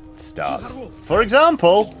 And it starts. For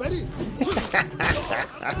example...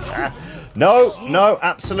 No, no,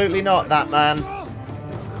 absolutely not, that man.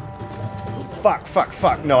 Fuck, fuck,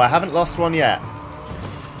 fuck. No, I haven't lost one yet.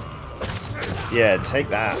 Yeah, take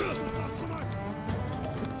that.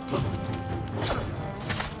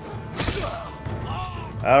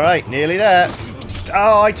 Alright, nearly there.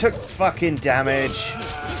 Oh, I took fucking damage.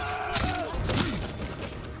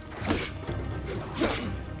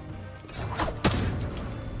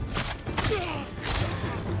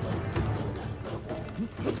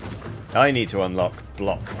 I need to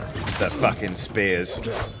block the fucking spears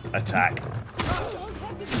attack.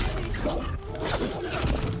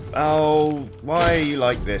 Oh, why are you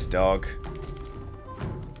like this, dog?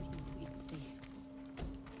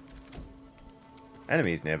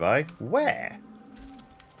 Enemies nearby. Where?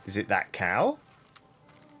 Is it that cow?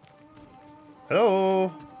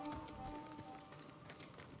 Hello?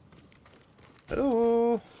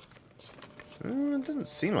 Hello? It doesn't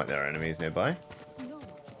seem like there are enemies nearby.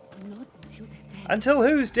 Until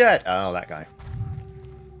who's dead? Oh, that guy.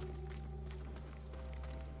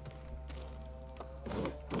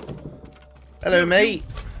 Hello, mate.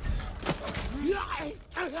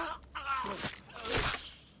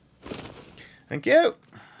 Thank you.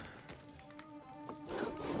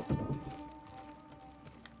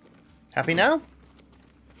 Happy now?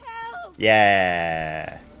 Help!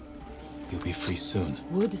 Yeah. You'll be free soon.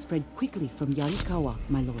 Word spread quickly from Yarikawa,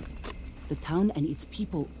 my lord. The town and its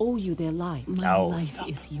people owe you their life. My life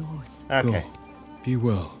is yours. Okay. Go. Be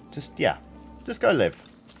well. Just go live.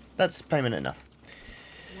 That's payment enough.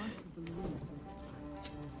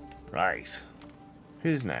 Right.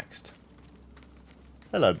 Who's next?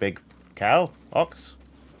 Hello, big cow, ox,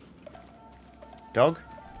 dog.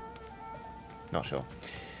 Not sure.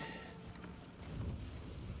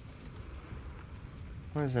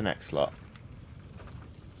 Where's the next slot?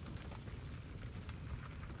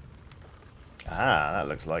 Ah, that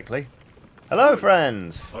looks likely. Hello,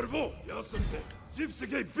 friends!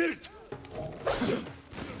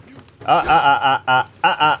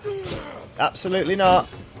 Absolutely not.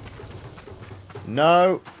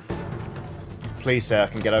 No. Please say I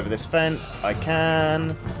can get over this fence. I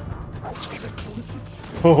can.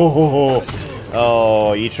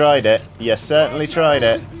 Oh, you tried it. You certainly tried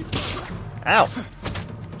it. Ow.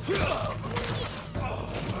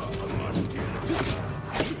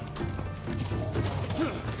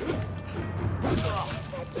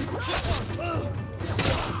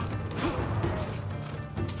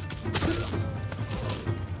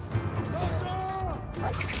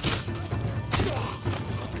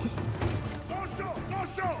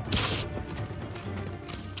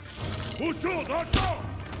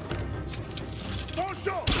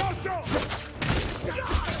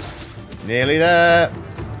 Nearly there.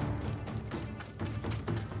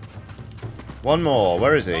 One more.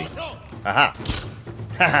 Where is he? Aha.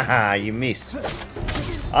 Ha ha ha, you missed.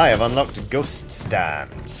 I have unlocked ghost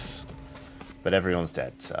stance. But everyone's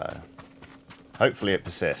dead, so hopefully it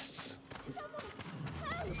persists.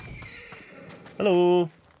 Hello.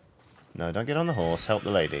 No, don't get on the horse. Help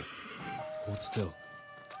the lady. Hold still.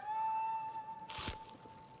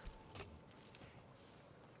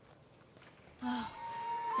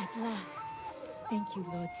 At last. Thank you,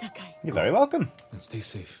 Lord Sakai. You're very welcome. And stay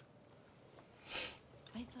safe.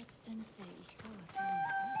 I thought Sensei Ishikawa fell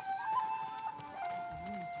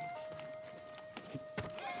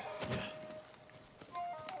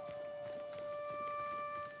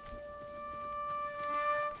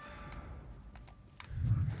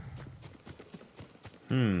in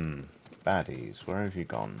the village. Baddies, where have you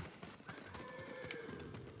gone?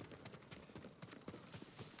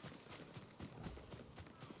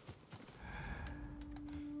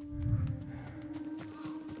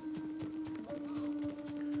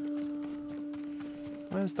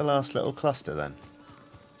 Where's the last little cluster then?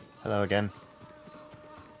 Hello again.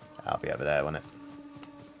 I'll be over there, won't it?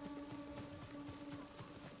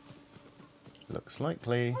 Looks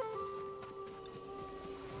likely.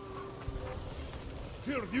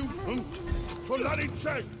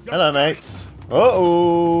 Hello, mates.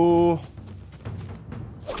 Uh-oh.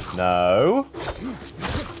 No.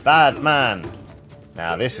 Bad man.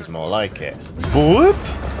 Now this is more like it. Whoop.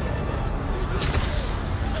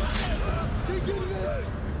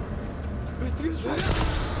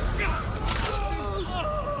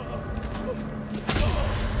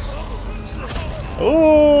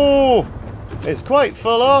 Oh! It's quite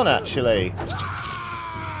full on, actually.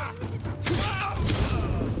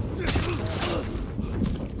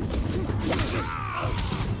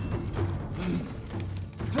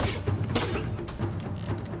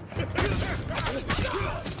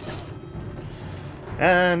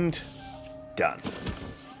 And done.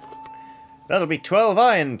 That'll be 12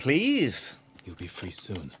 iron, please. You'll be free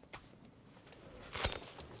soon.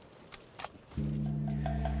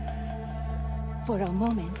 For a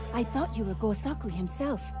moment, I thought you were Gosaku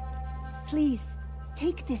himself. Please,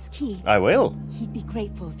 take this key. I will. He'd be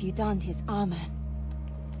grateful if you donned his armor.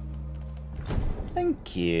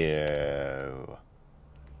 Thank you.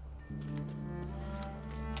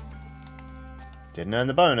 Didn't earn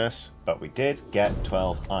the bonus, but we did get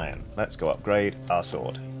 12 iron. Let's go upgrade our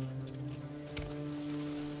sword.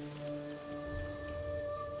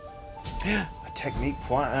 A technique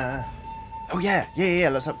point. Oh yeah,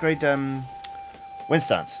 let's upgrade wind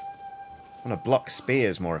stance. I want to block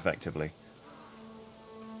spears more effectively.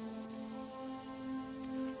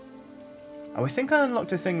 Oh, I think I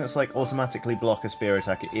unlocked a thing that's like automatically block a spear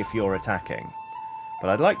attack if you're attacking. But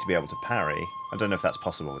I'd like to be able to parry. I don't know if that's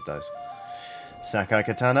possible with those. Sakai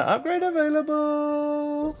Katana upgrade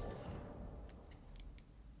available!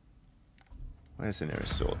 Where's the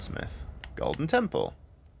nearest swordsmith? Golden Temple.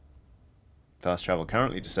 Fast travel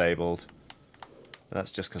currently disabled. But that's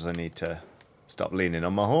just because I need to stop leaning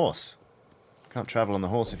on my horse. Can't travel on the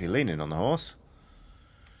horse if you're leaning on the horse.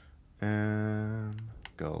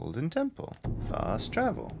 Golden Temple. Fast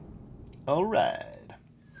travel. Alright.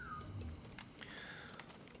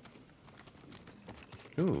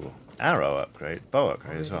 Ooh, arrow upgrade, bow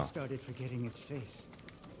upgrade as well. Started forgetting his face.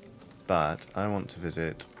 But I want to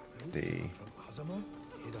visit the...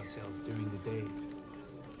 Hid ourselves during the day.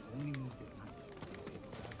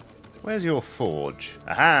 Where's your forge?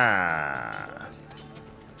 Aha!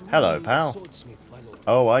 Hello, pal.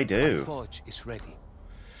 Oh, I do. Forge is ready.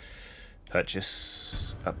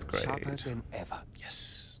 Purchase upgrade. Sharper than ever.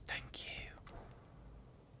 Yes, thank you.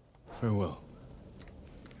 Farewell.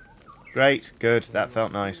 Great, good, that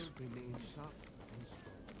felt nice.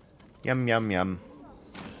 Yum, yum, yum.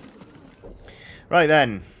 Right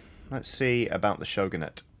then, let's see about the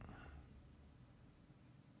shogunate.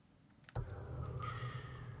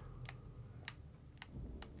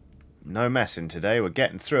 No messing today, we're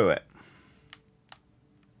getting through it.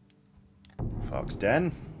 Fox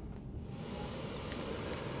Den.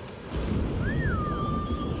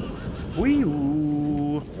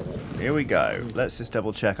 Whee-oo. Here we go. Let's just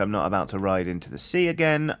double check I'm not about to ride into the sea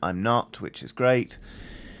again. I'm not, which is great.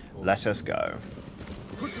 Let us go.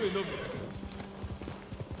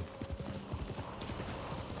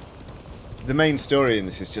 The main story in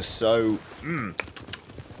this is just so...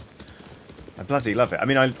 I bloody love it. I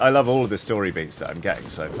mean, I love all of the story beats that I'm getting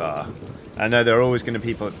so far. I know there are always going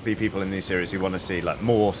to be people in these series who want to see like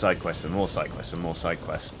more side quests and more side quests and more side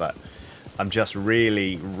quests, but I'm just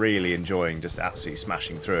really, really enjoying just absolutely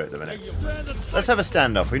smashing through it at the minute. Let's have a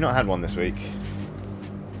standoff. We've not had one this week.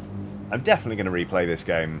 I'm definitely going to replay this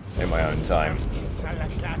game in my own time.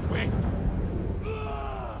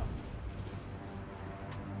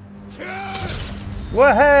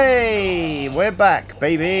 Whoa-hey! We're back,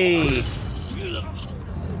 baby!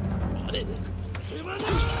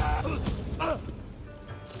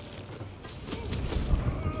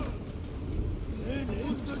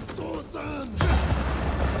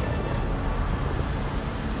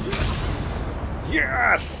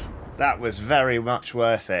 Yes! That was very much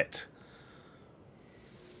worth it.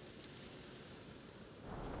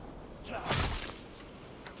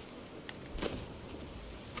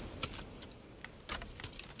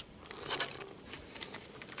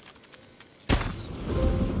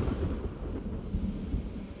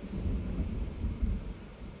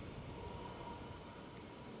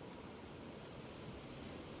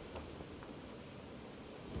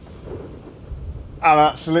 I'm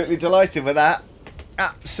absolutely delighted with that.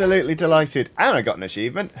 Absolutely delighted. And I got an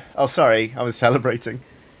achievement. Oh, sorry. I was celebrating.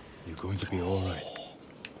 You're going to be alright.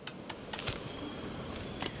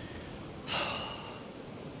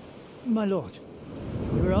 My lord,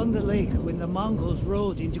 we were on the lake when the Mongols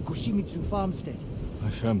rode into Kushimitsu farmstead. My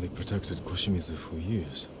family protected Koshimizu for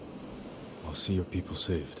years. I'll see your people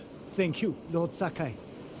saved. Thank you, Lord Sakai.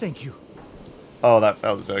 Thank you. Oh, that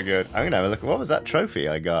felt so good. I'm going to have a look at what was that trophy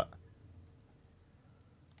I got.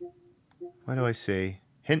 Where do I see?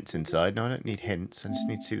 Hints inside. No, I don't need hints. I just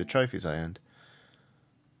need to see the trophies I earned.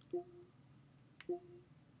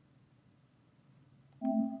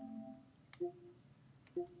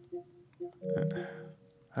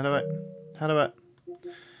 How do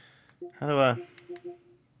I...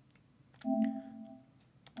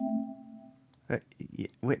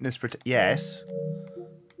 Witness protect... Yes.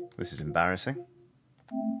 This is embarrassing.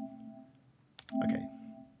 Okay.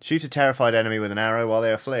 Shoot a terrified enemy with an arrow while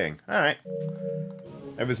they are fleeing. Alright.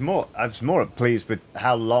 I was more pleased with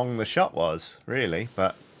how long the shot was, really,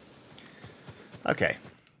 but Okay.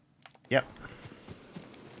 Yep.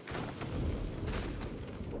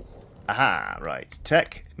 Aha, right.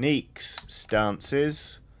 Techniques.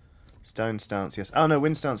 Stances. Stone stance, yes. Oh no,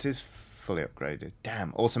 wind stance is fully upgraded.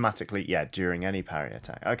 Damn, automatically, yeah, during any parry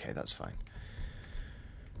attack. Okay, that's fine.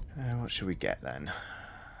 What should we get then?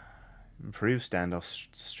 Improve standoff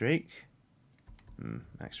streak.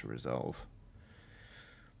 Extra resolve.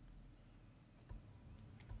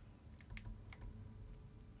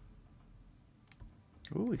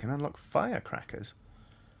 Ooh, we can unlock firecrackers.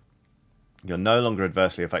 You're no longer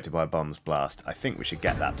adversely affected by a bomb's blast. I think we should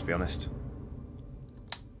get that, to be honest.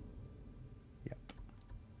 Yep.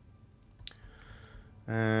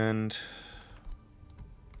 And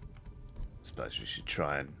I suppose we should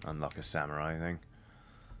try and unlock a samurai thing.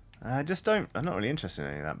 I'm not really interested in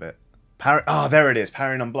any of that bit. Oh, there it is.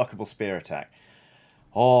 Parry an unblockable spear attack.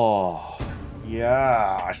 Oh,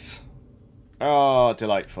 yes. Oh,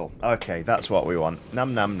 delightful. Okay, that's what we want.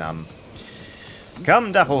 Num num num.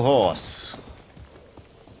 Come, Dapple Horse.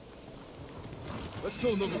 Let's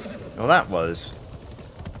go, Well, that was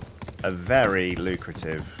a very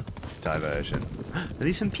lucrative diversion. Are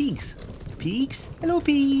these some pigs? Pigs? Hello,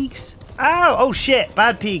 pigs. Ow! Oh, shit.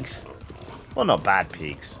 Bad pigs. Well, not bad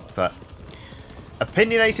pigs, but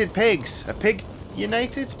opinionated pigs. A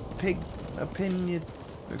pig-unated? Pig... Opinion...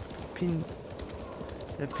 A pig...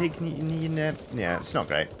 Yeah, it's not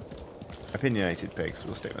great. Opinionated pigs.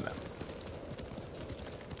 We'll stick with that.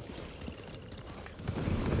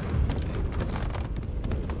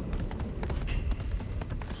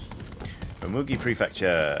 Mugi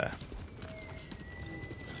Prefecture.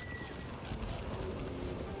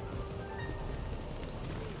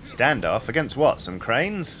 Standoff against what? Some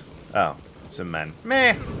cranes? Oh, some men.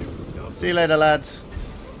 Meh. See you later, lads.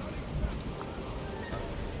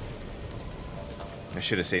 I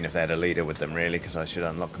should have seen if they had a leader with them, really, because I should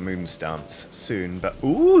unlock Moonstance soon. But,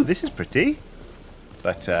 ooh, this is pretty.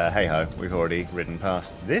 But, hey-ho, we've already ridden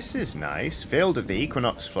past. This is nice. Field of the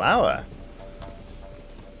Equinox Flower.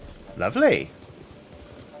 Lovely.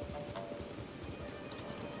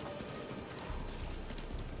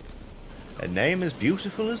 A name as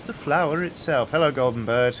beautiful as the flower itself. Hello, Golden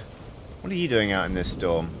Bird. What are you doing out in this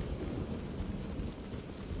storm?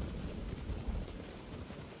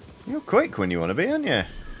 You're quick when you want to be, aren't you?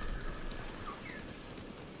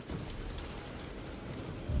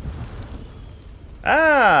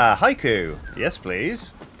 Ah, haiku. Yes,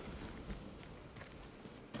 please.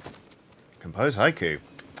 Compose haiku.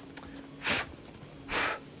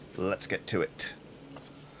 Let's get to it.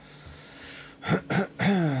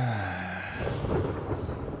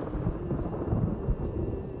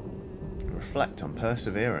 Reflect on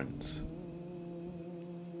perseverance.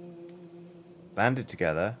 Banded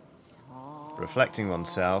together. Reflecting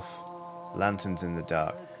oneself. Lanterns in the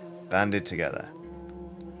dark. Banded together.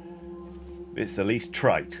 It's the least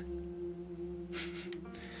trite.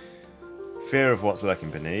 Fear of what's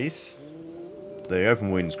lurking beneath. The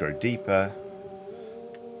open wounds grow deeper.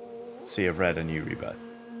 Sea of red, a new rebirth.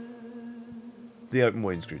 The open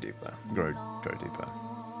wounds grow deeper. Grow deeper.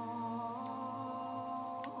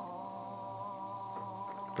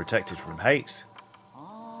 Protected from hate.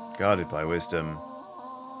 Guarded by wisdom.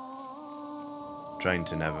 Trained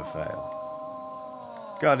to never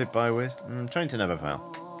fail. Guarded by wisdom. Trained to never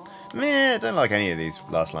fail. Meh, I don't like any of these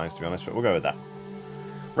last lines, to be honest, but we'll go with that.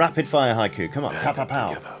 Rapid fire haiku. Come on, pow pow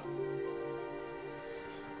pow.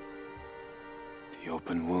 The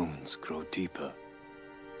open wounds grow deeper.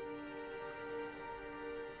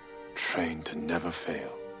 Trained to never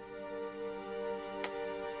fail.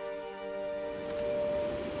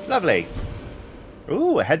 Lovely.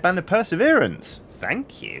 Ooh, a headband of perseverance.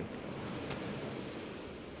 Thank you.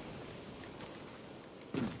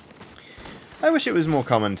 I wish it was more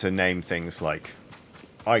common to name things like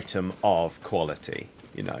item of quality,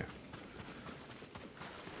 you know.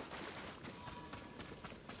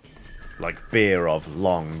 Like beer of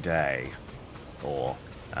long day. Or,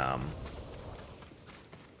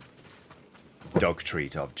 dog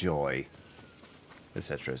treat of joy.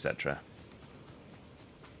 Etc, etc.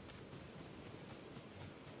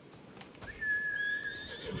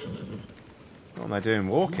 What am I doing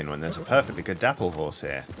walking when there's a perfectly good dapple horse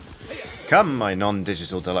here? Come, my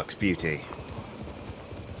non-digital deluxe beauty.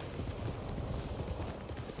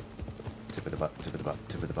 Tip of the butt, tip of the butt,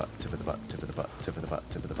 tip of the butt, tip of the butt, tip of the butt, tip of the butt,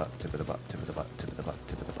 tip of the butt, tip of the butt, tip of the butt, tip of the butt,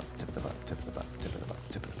 tip of the butt, tip of the butt, tip of the butt, tip of the butt,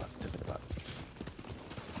 tip of the butt, tip of the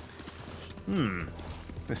butt.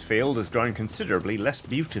 This field has grown considerably less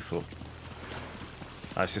beautiful.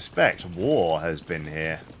 I suspect war has been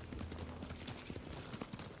here.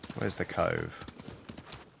 Where's the cove?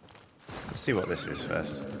 Let's see what this is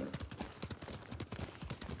first.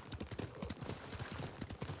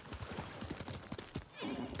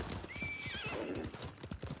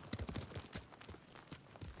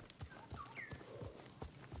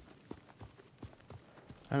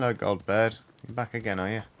 Hello, Goldbird. You're back again, are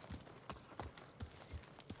you?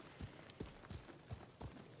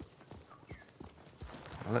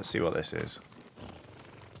 Well, let's see what this is.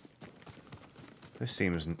 This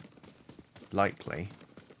seems likely.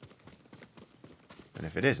 And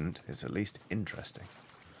if it isn't, it's at least interesting.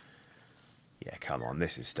 Yeah, come on,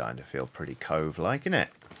 this is starting to feel pretty cove-like, isn't it?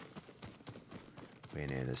 We're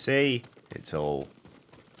near the sea. It's all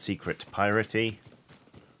secret piratey.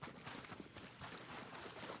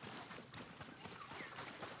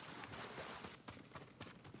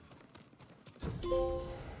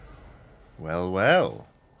 Well, well.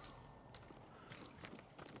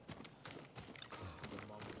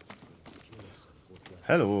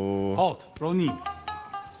 Hello. Halt, Ronin.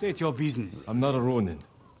 State your business. I'm not a Ronin.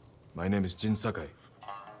 My name is Jin Sakai.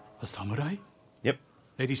 A samurai? Yep.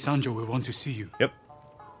 Lady Sanjo will want to see you. Yep.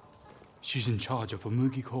 She's in charge of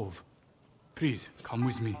Umugi Cove. Please, come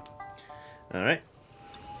with me. Alright.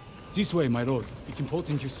 This way, my lord. It's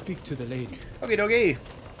important you speak to the lady. Okie dokie.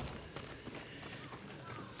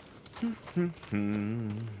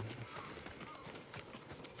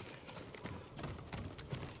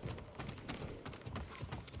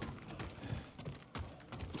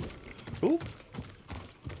 Ooh.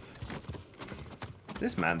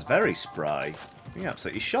 This man's very spry. He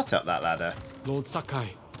absolutely shot up that ladder. Lord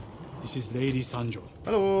Sakai, this is Lady Sanjo.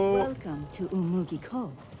 Hello. Welcome to Umugi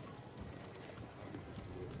Cove.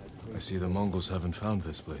 I see the Mongols haven't found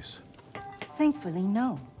this place. Thankfully,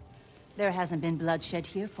 no. There hasn't been bloodshed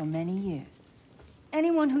here for many years.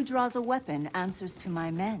 Anyone who draws a weapon answers to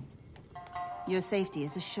my men. Your safety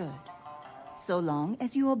is assured, so long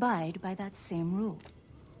as you abide by that same rule.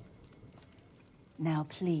 Now,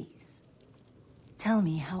 please, tell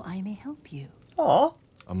me how I may help you. Aww.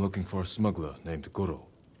 I'm looking for a smuggler named Goro.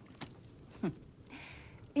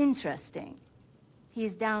 Interesting.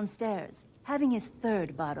 He's downstairs, having his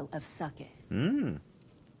third bottle of sake.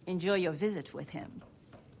 Enjoy your visit with him.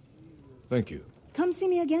 Thank you. Come see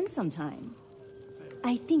me again sometime.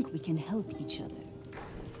 I think we can help each other.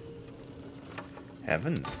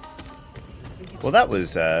 Heavens. Well, that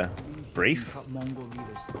was brief.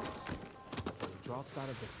 Drops out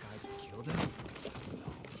of the sky to kill them?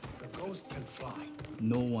 The ghost can fly.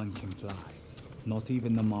 No one can fly. Not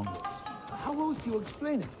even the Mongols. How else do you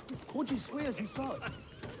explain it? Koji swears he saw it.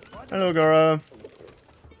 Hello, Goro.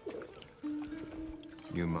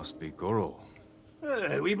 You must be Goro.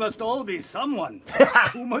 We must all be someone.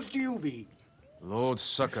 Who must you be? Lord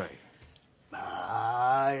Sakai.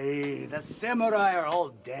 Aye, the samurai are all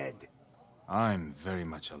dead. I'm very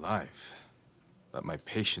much alive. But my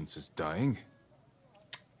patience is dying.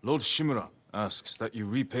 Lord Shimura asks that you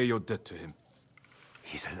repay your debt to him.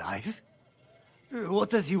 He's alive?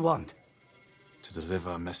 What does he want? To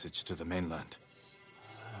deliver a message to the mainland.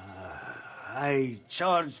 I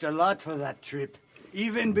charged a lot for that trip,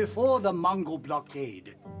 even before the Mongol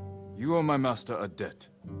blockade. You owe my master a debt.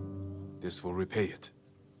 This will repay it.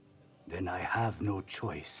 Then I have no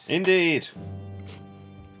choice. Indeed.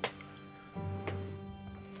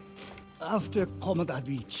 After Komoda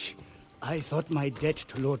Beach, I thought my debt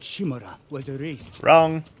to Lord Shimura was erased.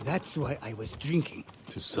 Wrong. That's why I was drinking.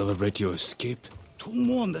 To celebrate your escape? To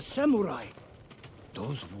mourn the samurai.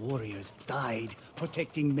 Those warriors died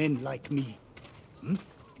protecting men like me.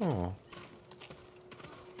 Oh.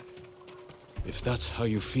 If that's how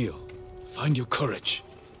you feel, find your courage.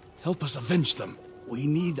 Help us avenge them. We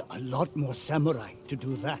need a lot more samurai to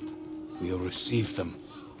do that. We'll receive them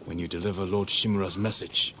when you deliver Lord Shimura's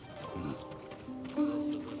message.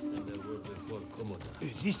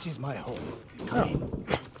 This is my home. Come in.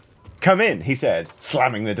 Come in, he said,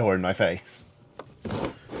 slamming the door in my face.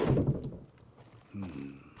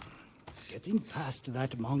 Getting past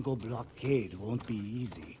that Mongol blockade won't be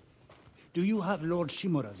easy. Do you have Lord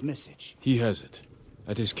Shimura's message? He has it.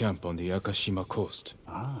 At his camp on the Akashima coast.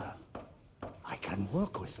 Ah, I can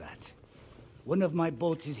work with that. One of my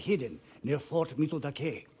boats is hidden near Fort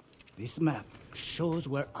Mitodake. This map shows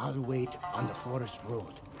where I'll wait on the forest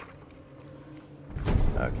road.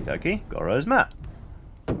 Okie dokie, Goro's map.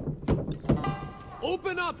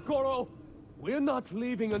 Open up, Goro! We're not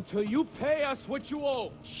leaving until you pay us what you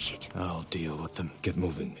owe. Shit. I'll deal with them. Get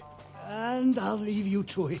moving. And I'll leave you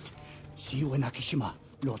to it. See you in Akishima,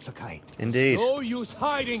 Lord Sakai. Indeed. No use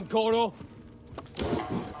hiding, Goro.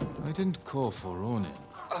 I didn't call for Ronin.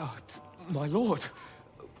 My lord,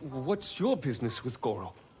 what's your business with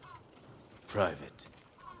Goro? Private.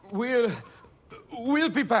 We'll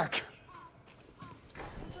be back.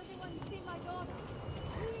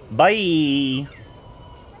 Bye!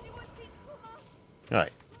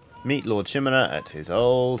 Right. Meet Lord Shimura at his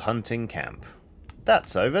old hunting camp.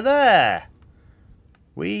 That's over there!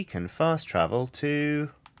 we can fast travel to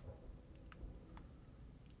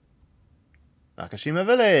Nakashima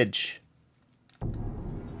Village.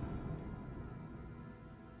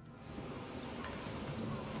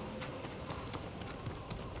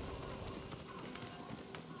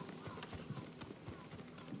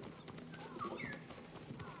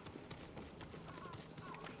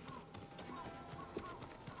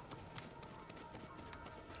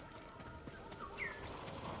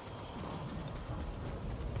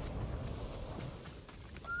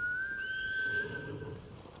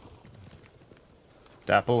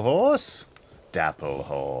 Dapple horse? Dapple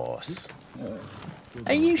horse.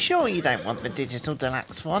 Are you sure you don't want the digital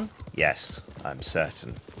deluxe one? Yes, I'm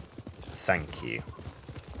certain. Thank you.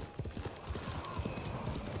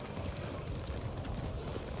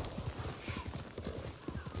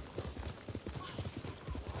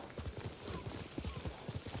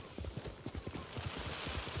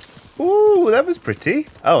 Ooh, that was pretty.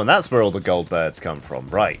 Oh, and that's where all the gold birds come from.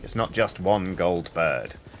 Right, it's not just one gold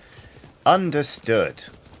bird. Understood.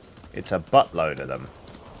 It's a buttload of them.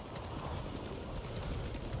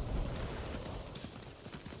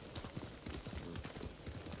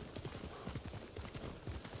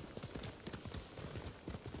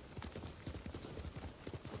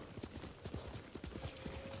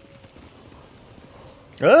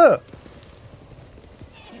 Oh!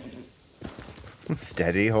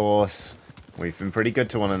 Steady horse. We've been pretty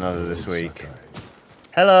good to one another this week.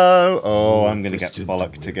 Hello! Oh, I'm gonna get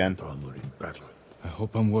bollocked again. I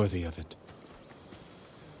hope I'm worthy of it.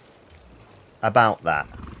 About that.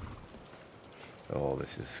 Oh,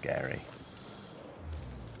 this is scary.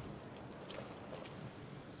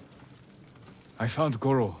 I found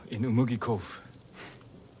Goro in Umugi Cove.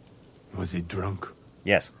 Was he drunk?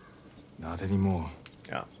 Yes. Not anymore.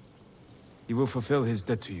 Yeah. He will fulfill his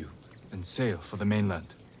debt to you and sail for the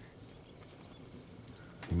mainland.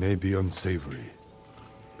 He may be unsavory,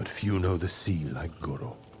 but few know the sea like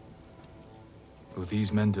Goro. Will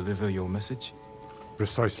these men deliver your message?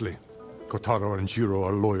 Precisely. Kotaro and Jiro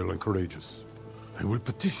are loyal and courageous. I will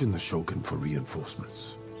petition the Shogun for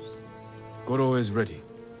reinforcements. Goro is ready.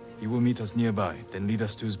 He will meet us nearby, then lead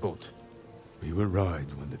us to his boat. We will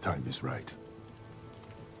ride when the time is right.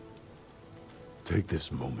 Take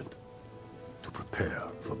this moment to prepare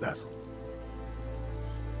for battle.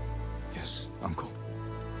 Yes, Uncle.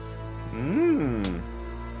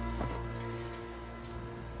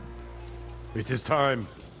 It is time.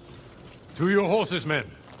 To your horses, men.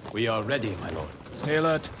 We are ready, my lord. Stay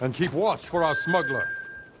alert. And keep watch for our smuggler.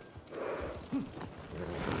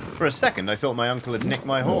 For a second, I thought my uncle had nicked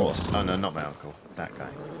my horse. Oh, no, not my uncle. That guy.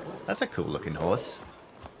 That's a cool-looking horse.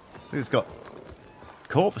 I think it's got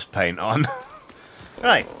corpse paint on.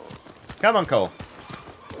 Right. Come on, Cole.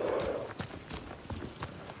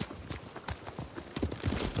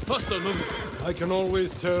 Hostile movement. I can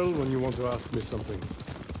always tell when you want to ask me something.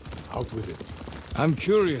 Out with it. I'm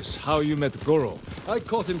curious how you met Goro. I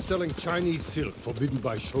caught him selling Chinese silk forbidden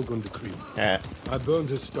by Shogun decree. Yeah. I burned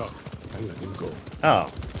his stock and let him go. Oh.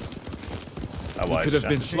 You could have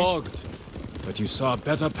been flogged, but you saw a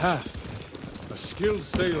better path. A skilled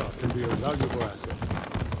sailor can be a valuable asset.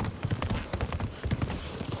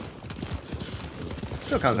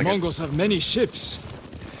 Still sounds The like Mongols have many ships.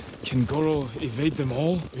 Can Goro evade them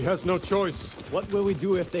all? He has no choice. What will we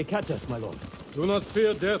do if they catch us, my lord? Do not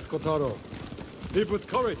fear death, Kotaro. Live with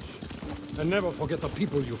courage. And never forget the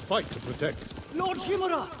people you fight to protect. Lord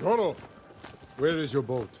Shimura! Goro, where is your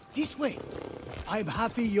boat? This way. I'm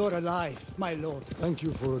happy you're alive, my lord. Thank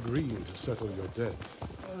you for agreeing to settle your debt.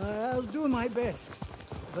 I'll do my best.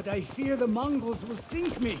 But I fear the Mongols will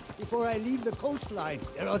sink me before I leave the coastline.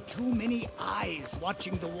 There are too many eyes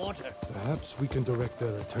watching the water. Perhaps we can direct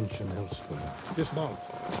their attention elsewhere. Dismount.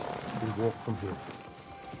 We walk from here.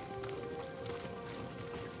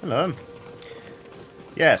 Hello.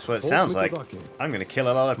 Yes, well, it sounds like I'm going to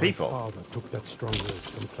kill a lot of people. My father took that stronghold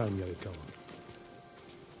from Clan Yarikawa.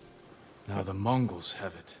 Now the Mongols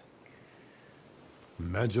have it.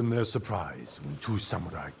 Imagine their surprise when two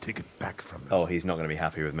samurai take it back from them. Oh, he's not going to be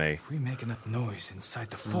happy with me. If we make enough noise inside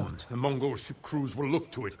the fort... The Mongol ship crews will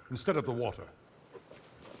look to it instead of the water.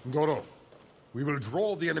 Goro, we will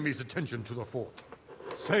draw the enemy's attention to the fort.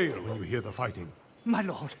 Sail when you hear the fighting. My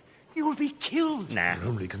lord, you will be killed. Nah. Our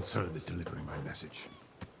only concern is delivering my message.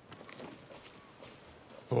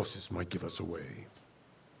 Horses might give us away.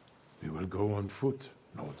 We will go on foot,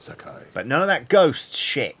 Lord Sakai. But none of that ghost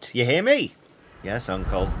shit. You hear me? Yes,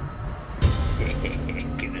 Uncle.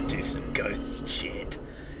 Gonna do some ghost shit.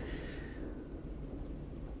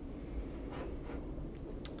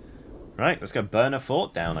 Right, let's go burn a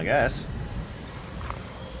fort down, I guess.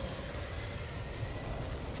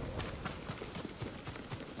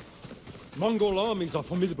 Mongol armies are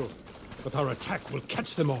formidable, but our attack will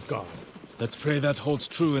catch them off guard. Let's pray that holds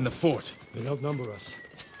true in the fort. They outnumber us,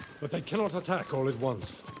 but they cannot attack all at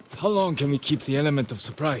once. How long can we keep the element of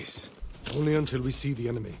surprise? Only until we see the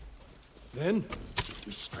enemy. Then,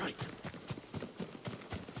 we strike.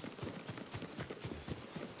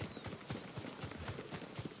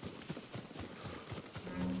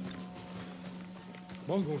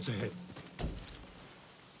 Mongols ahead.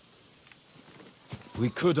 We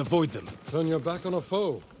could avoid them. Turn your back on a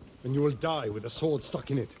foe, and you will die with a sword stuck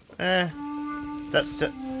in it. That's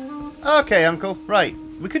okay, Uncle. Right,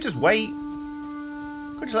 we could just wait.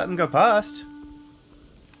 Could just let them go past.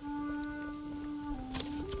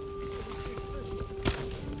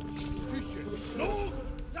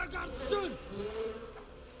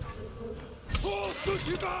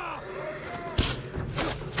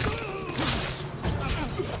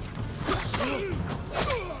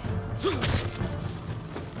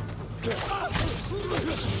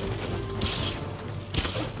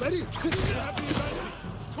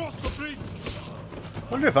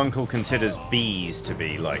 I wonder if Uncle considers bees to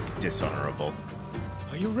be, like, dishonorable.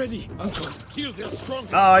 Are you ready, Uncle?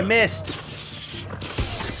 Oh, I missed!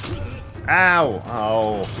 Ow!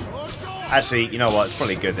 Oh. Actually, you know what? It's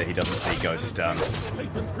probably good that he doesn't see ghost stunts.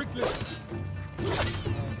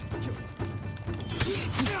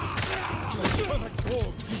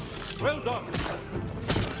 Well done.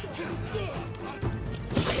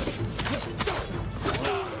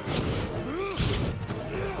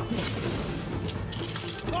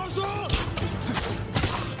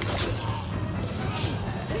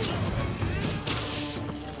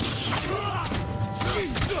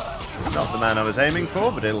 Not the man I was aiming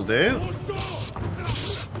for, but it'll do.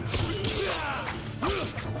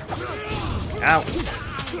 Ow.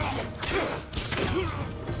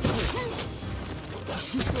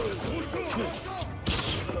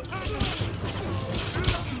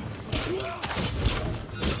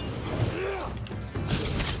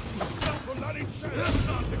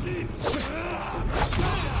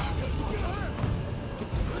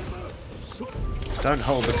 Don't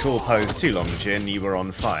hold the cool pose too long, Jin. You were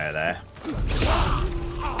on fire there.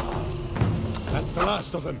 That's the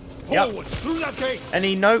last of them. Yep. Forward, through that gate.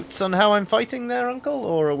 Any notes on how I'm fighting there, Uncle?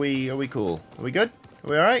 Or are we cool? Are we good? Are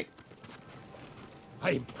we alright?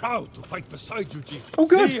 I am proud to fight beside you, Jin. Oh,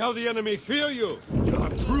 good. See how the enemy fear you. You're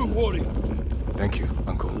a true warrior. Thank you,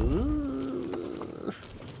 Uncle.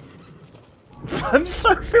 I'm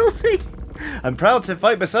so filthy. I'm proud to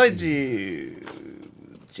fight beside you,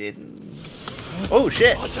 Jin. Oh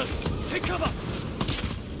shit! Take cover.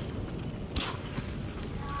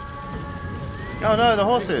 Oh no, the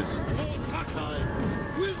horses!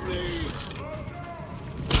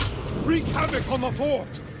 Wreak havoc on the fort.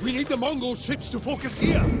 We need the Mongol ships to focus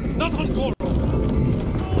here, not on Goro.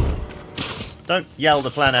 Don't yell the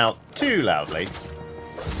plan out too loudly.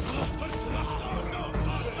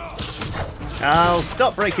 Oh,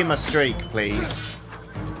 stop breaking my streak, please.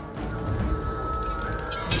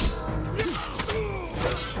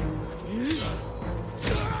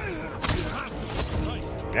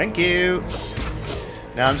 Thank you.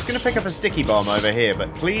 Now I'm just going to pick up a sticky bomb over here,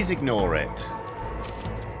 but please ignore it.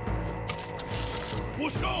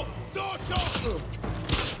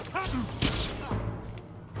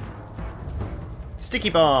 Sticky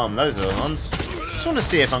bomb, those are the ones. Just want to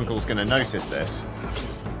see if Uncle's going to notice this.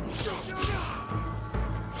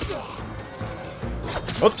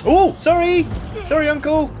 Oops. Oh, sorry! Sorry,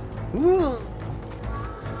 Uncle! Ooh.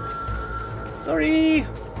 Sorry!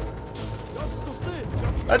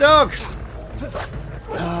 A dog!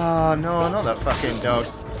 Oh, no, not that fucking dog.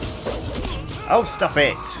 Oh, stop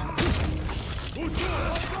it!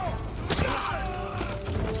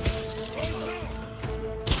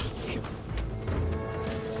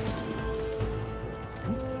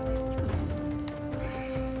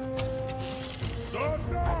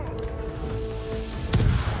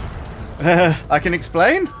 I can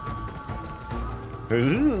explain?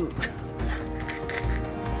 Ooh.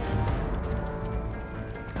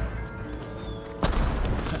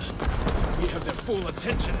 We have their full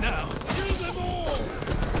attention now. Kill them all!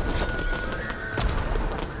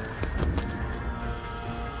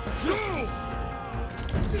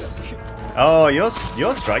 Oh, your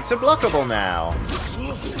strikes are blockable now.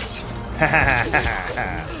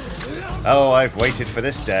 Oh, I've waited for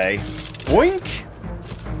this day. Boink!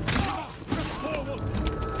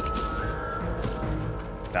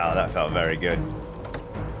 Oh, that felt very good.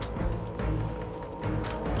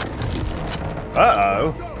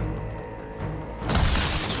 Uh-oh.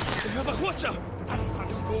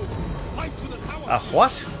 A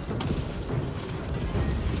what?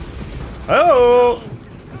 Oh!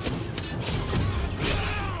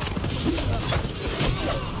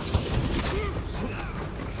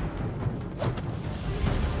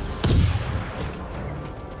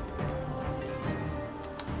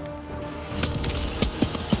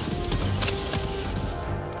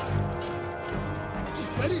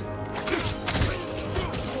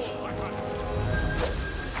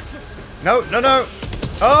 No, no, no!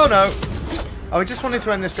 Oh, no! Oh, I just wanted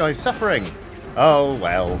to end this guy's suffering. Oh,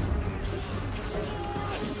 well.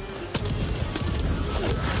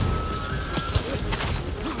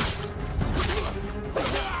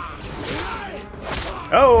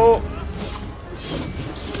 Oh!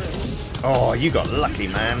 Oh, you got lucky,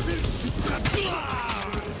 man.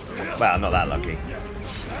 Well, not that lucky.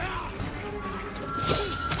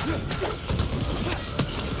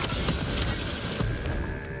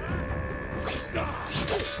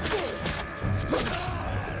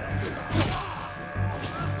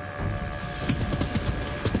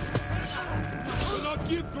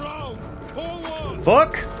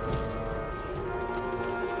 Fuck!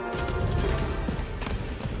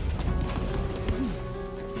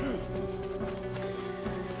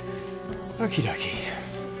 Okie dokie.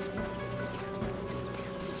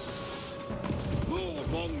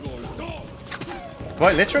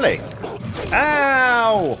 Quite literally.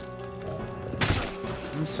 Ow!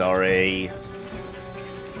 I'm sorry.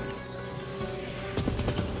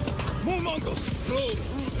 More Mongols!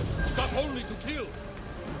 Stop only to kill!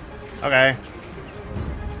 Okay.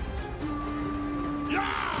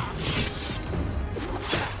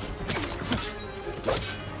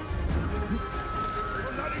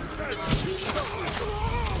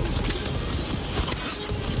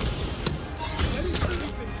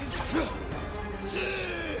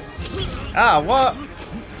 Ah, what?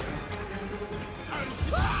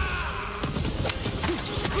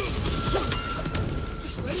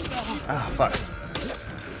 Ah, fuck.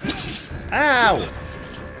 Ow!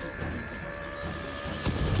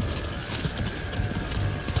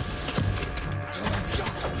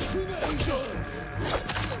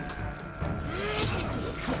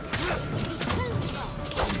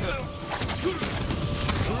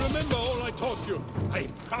 Remember all I taught you. I am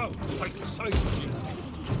proud to fight beside you.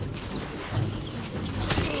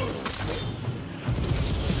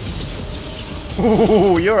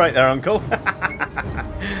 Ooh, you're right there, Uncle.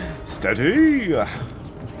 Steady. I'd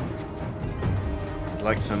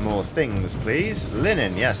like some more things, please.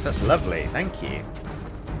 Linen, yes, that's lovely. Thank you.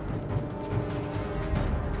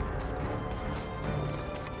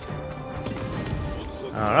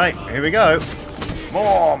 Alright, here we go.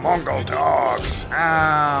 More Mongol dogs.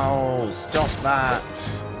 Ow, stop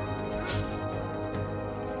that.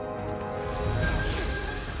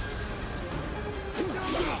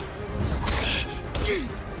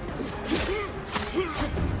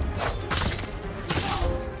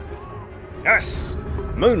 Yes!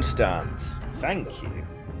 Moon stance. Thank you.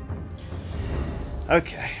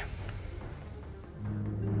 Okay.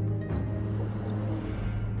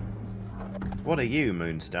 What are you,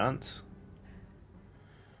 Moon stance?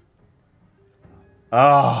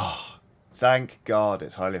 Oh, thank God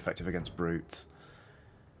it's highly effective against brutes.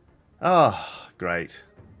 Oh, great.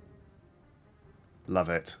 Love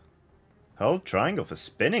it. Hold triangle for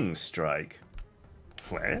spinning strike.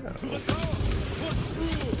 Well.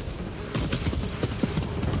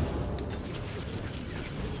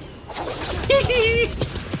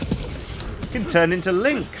 Can turn into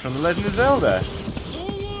Link from The Legend of Zelda.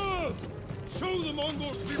 Forward! Show the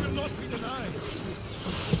Mongols we will not be denied.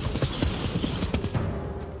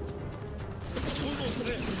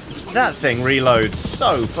 That thing reloads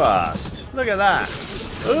so fast. Look at that.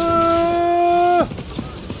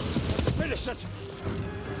 Finish it.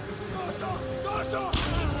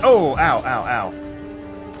 Oh, ow, ow, ow.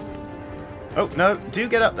 Oh, no. Do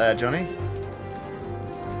get up there, Johnny.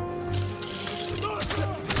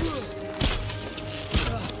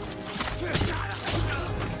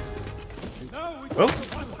 Oh.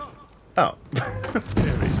 Oh.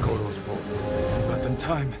 There is Goro's boat. But in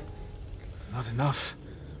time. Not enough.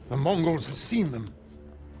 The Mongols have seen them,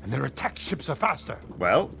 and their attack ships are faster.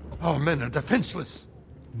 Well? Our men are defenseless.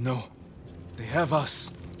 No. They have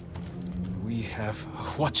us. We have a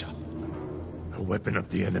Hwacha. A weapon of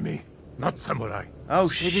the enemy, not samurai. Oh,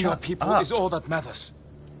 saving our people is all that matters.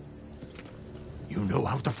 You know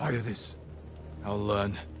how to fire this. I'll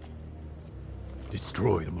learn.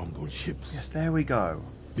 Destroy the Mongol ships. Yes, there we go.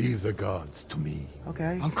 Leave the guards to me.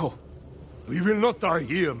 Okay. Uncle. We will not die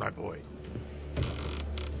here, my boy.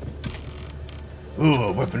 Ooh,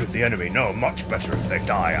 a weapon of the enemy. No, much better if they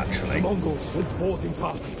die, actually. The Mongols sent forth in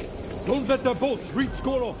party. Don't let their boats reach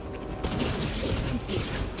Goro.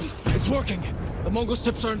 It's working. The Mongol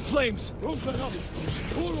ships are in flames. Rope them up.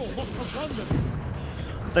 Goro must confront them.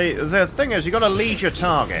 The thing is, you got to lead your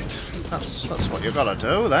target. That's what you got to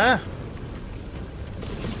do there.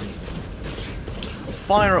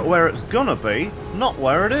 Fire it where it's gonna be, not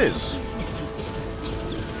where it is.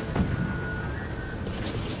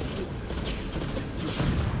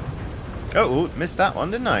 Oh, missed that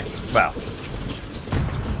one, didn't I? Well,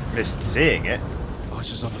 missed seeing it.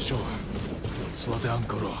 Archers on the shore. Slow down,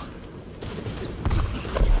 Goro.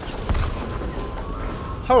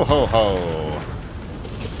 Ho ho ho!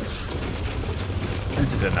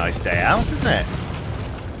 This is a nice day out, isn't it?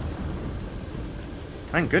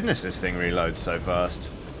 Thank goodness this thing reloads so fast.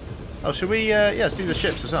 Oh, should we, yeah, let's do the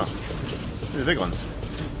ships as well. Do the big ones.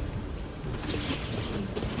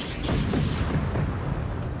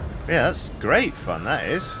 Yeah, that's great fun, that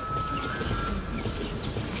is.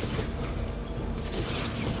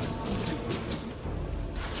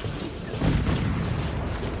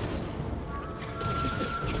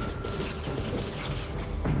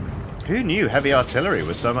 Who knew heavy artillery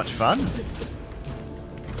was so much fun?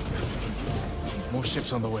 More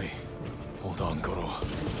ships on the way. Hold on, Goro.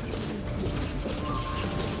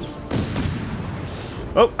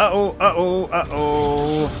 Oh, uh-oh, uh-oh,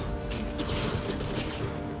 uh-oh.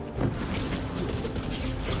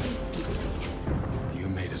 You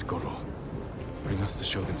made it, Goro. Bring us the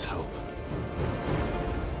Shogun's help.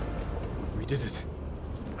 We did it.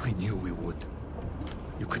 I knew we would.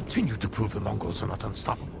 You continue to prove the Mongols are not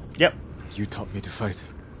unstoppable. Yep. You taught me to fight.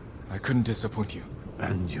 I couldn't disappoint you.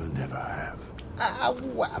 And you never have. I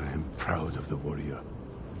am proud of the warrior.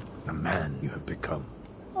 The man you have become.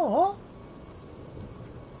 Aww.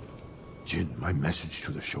 Jin, my message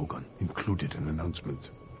to the Shogun included an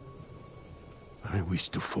announcement. I wish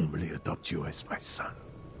to formally adopt you as my son.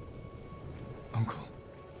 Uncle.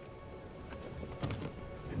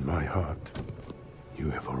 In my heart, you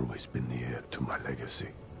have always been the heir to my legacy.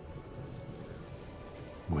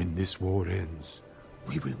 When this war ends,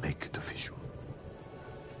 we will make it official.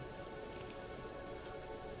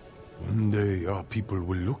 One day, our people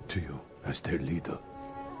will look to you as their leader.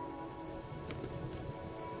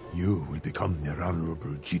 You will become their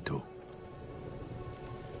honorable Jito,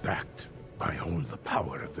 backed by all the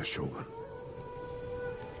power of the Shogun.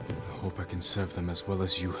 I hope I can serve them as well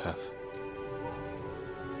as you have.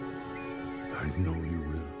 I know you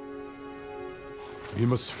will. We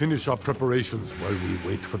must finish our preparations while we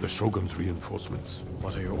wait for the Shogun's reinforcements.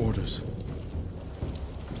 What are your orders?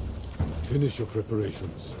 Finish your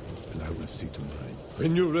preparations, and I will see to mine.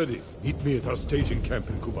 When you're ready, meet me at our staging camp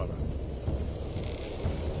in Kubara.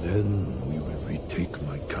 Then we will retake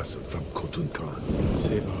my castle from Khotun Khan and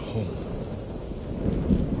save our home.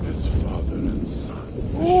 As father and son,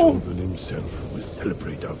 the Shogun himself will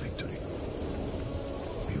celebrate our victory.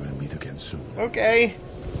 We will meet again soon. Okay.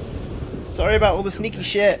 Sorry about all the sneaky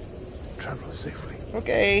shit. Travel safely.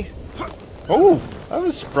 Okay. Oh, that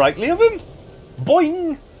was sprightly of him.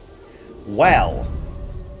 Boing. Well.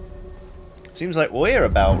 Seems like we're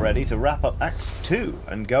about ready to wrap up Act 2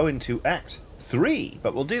 and go into Act 3.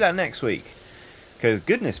 But we'll do that next week. Because,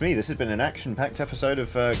 goodness me, this has been an action-packed episode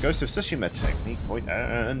of Ghost of Tsushima. Technique point,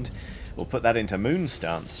 and we'll put that into Moon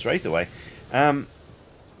stance straight away.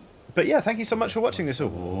 But yeah, thank you so much for watching this.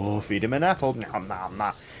 Oh, feed him an apple. Nom, nom,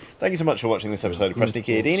 nom. Thank you so much for watching this episode of Preston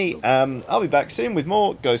Chiodini. I'll be back soon with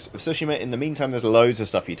more Ghost of Tsushima. In the meantime, there's loads of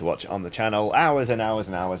stuff for you to watch on the channel. Hours and hours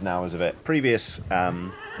and hours and hours of it. Previous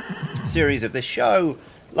series of this show,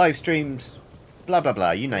 live streams, blah, blah,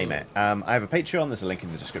 blah, you name it. I have a Patreon. There's a link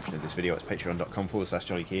in the description of this video. It's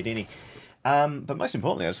patreon.com/JollyChiodini. But most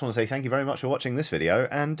importantly, I just want to say thank you very much for watching this video,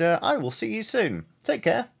 and I will see you soon. Take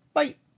care. Bye.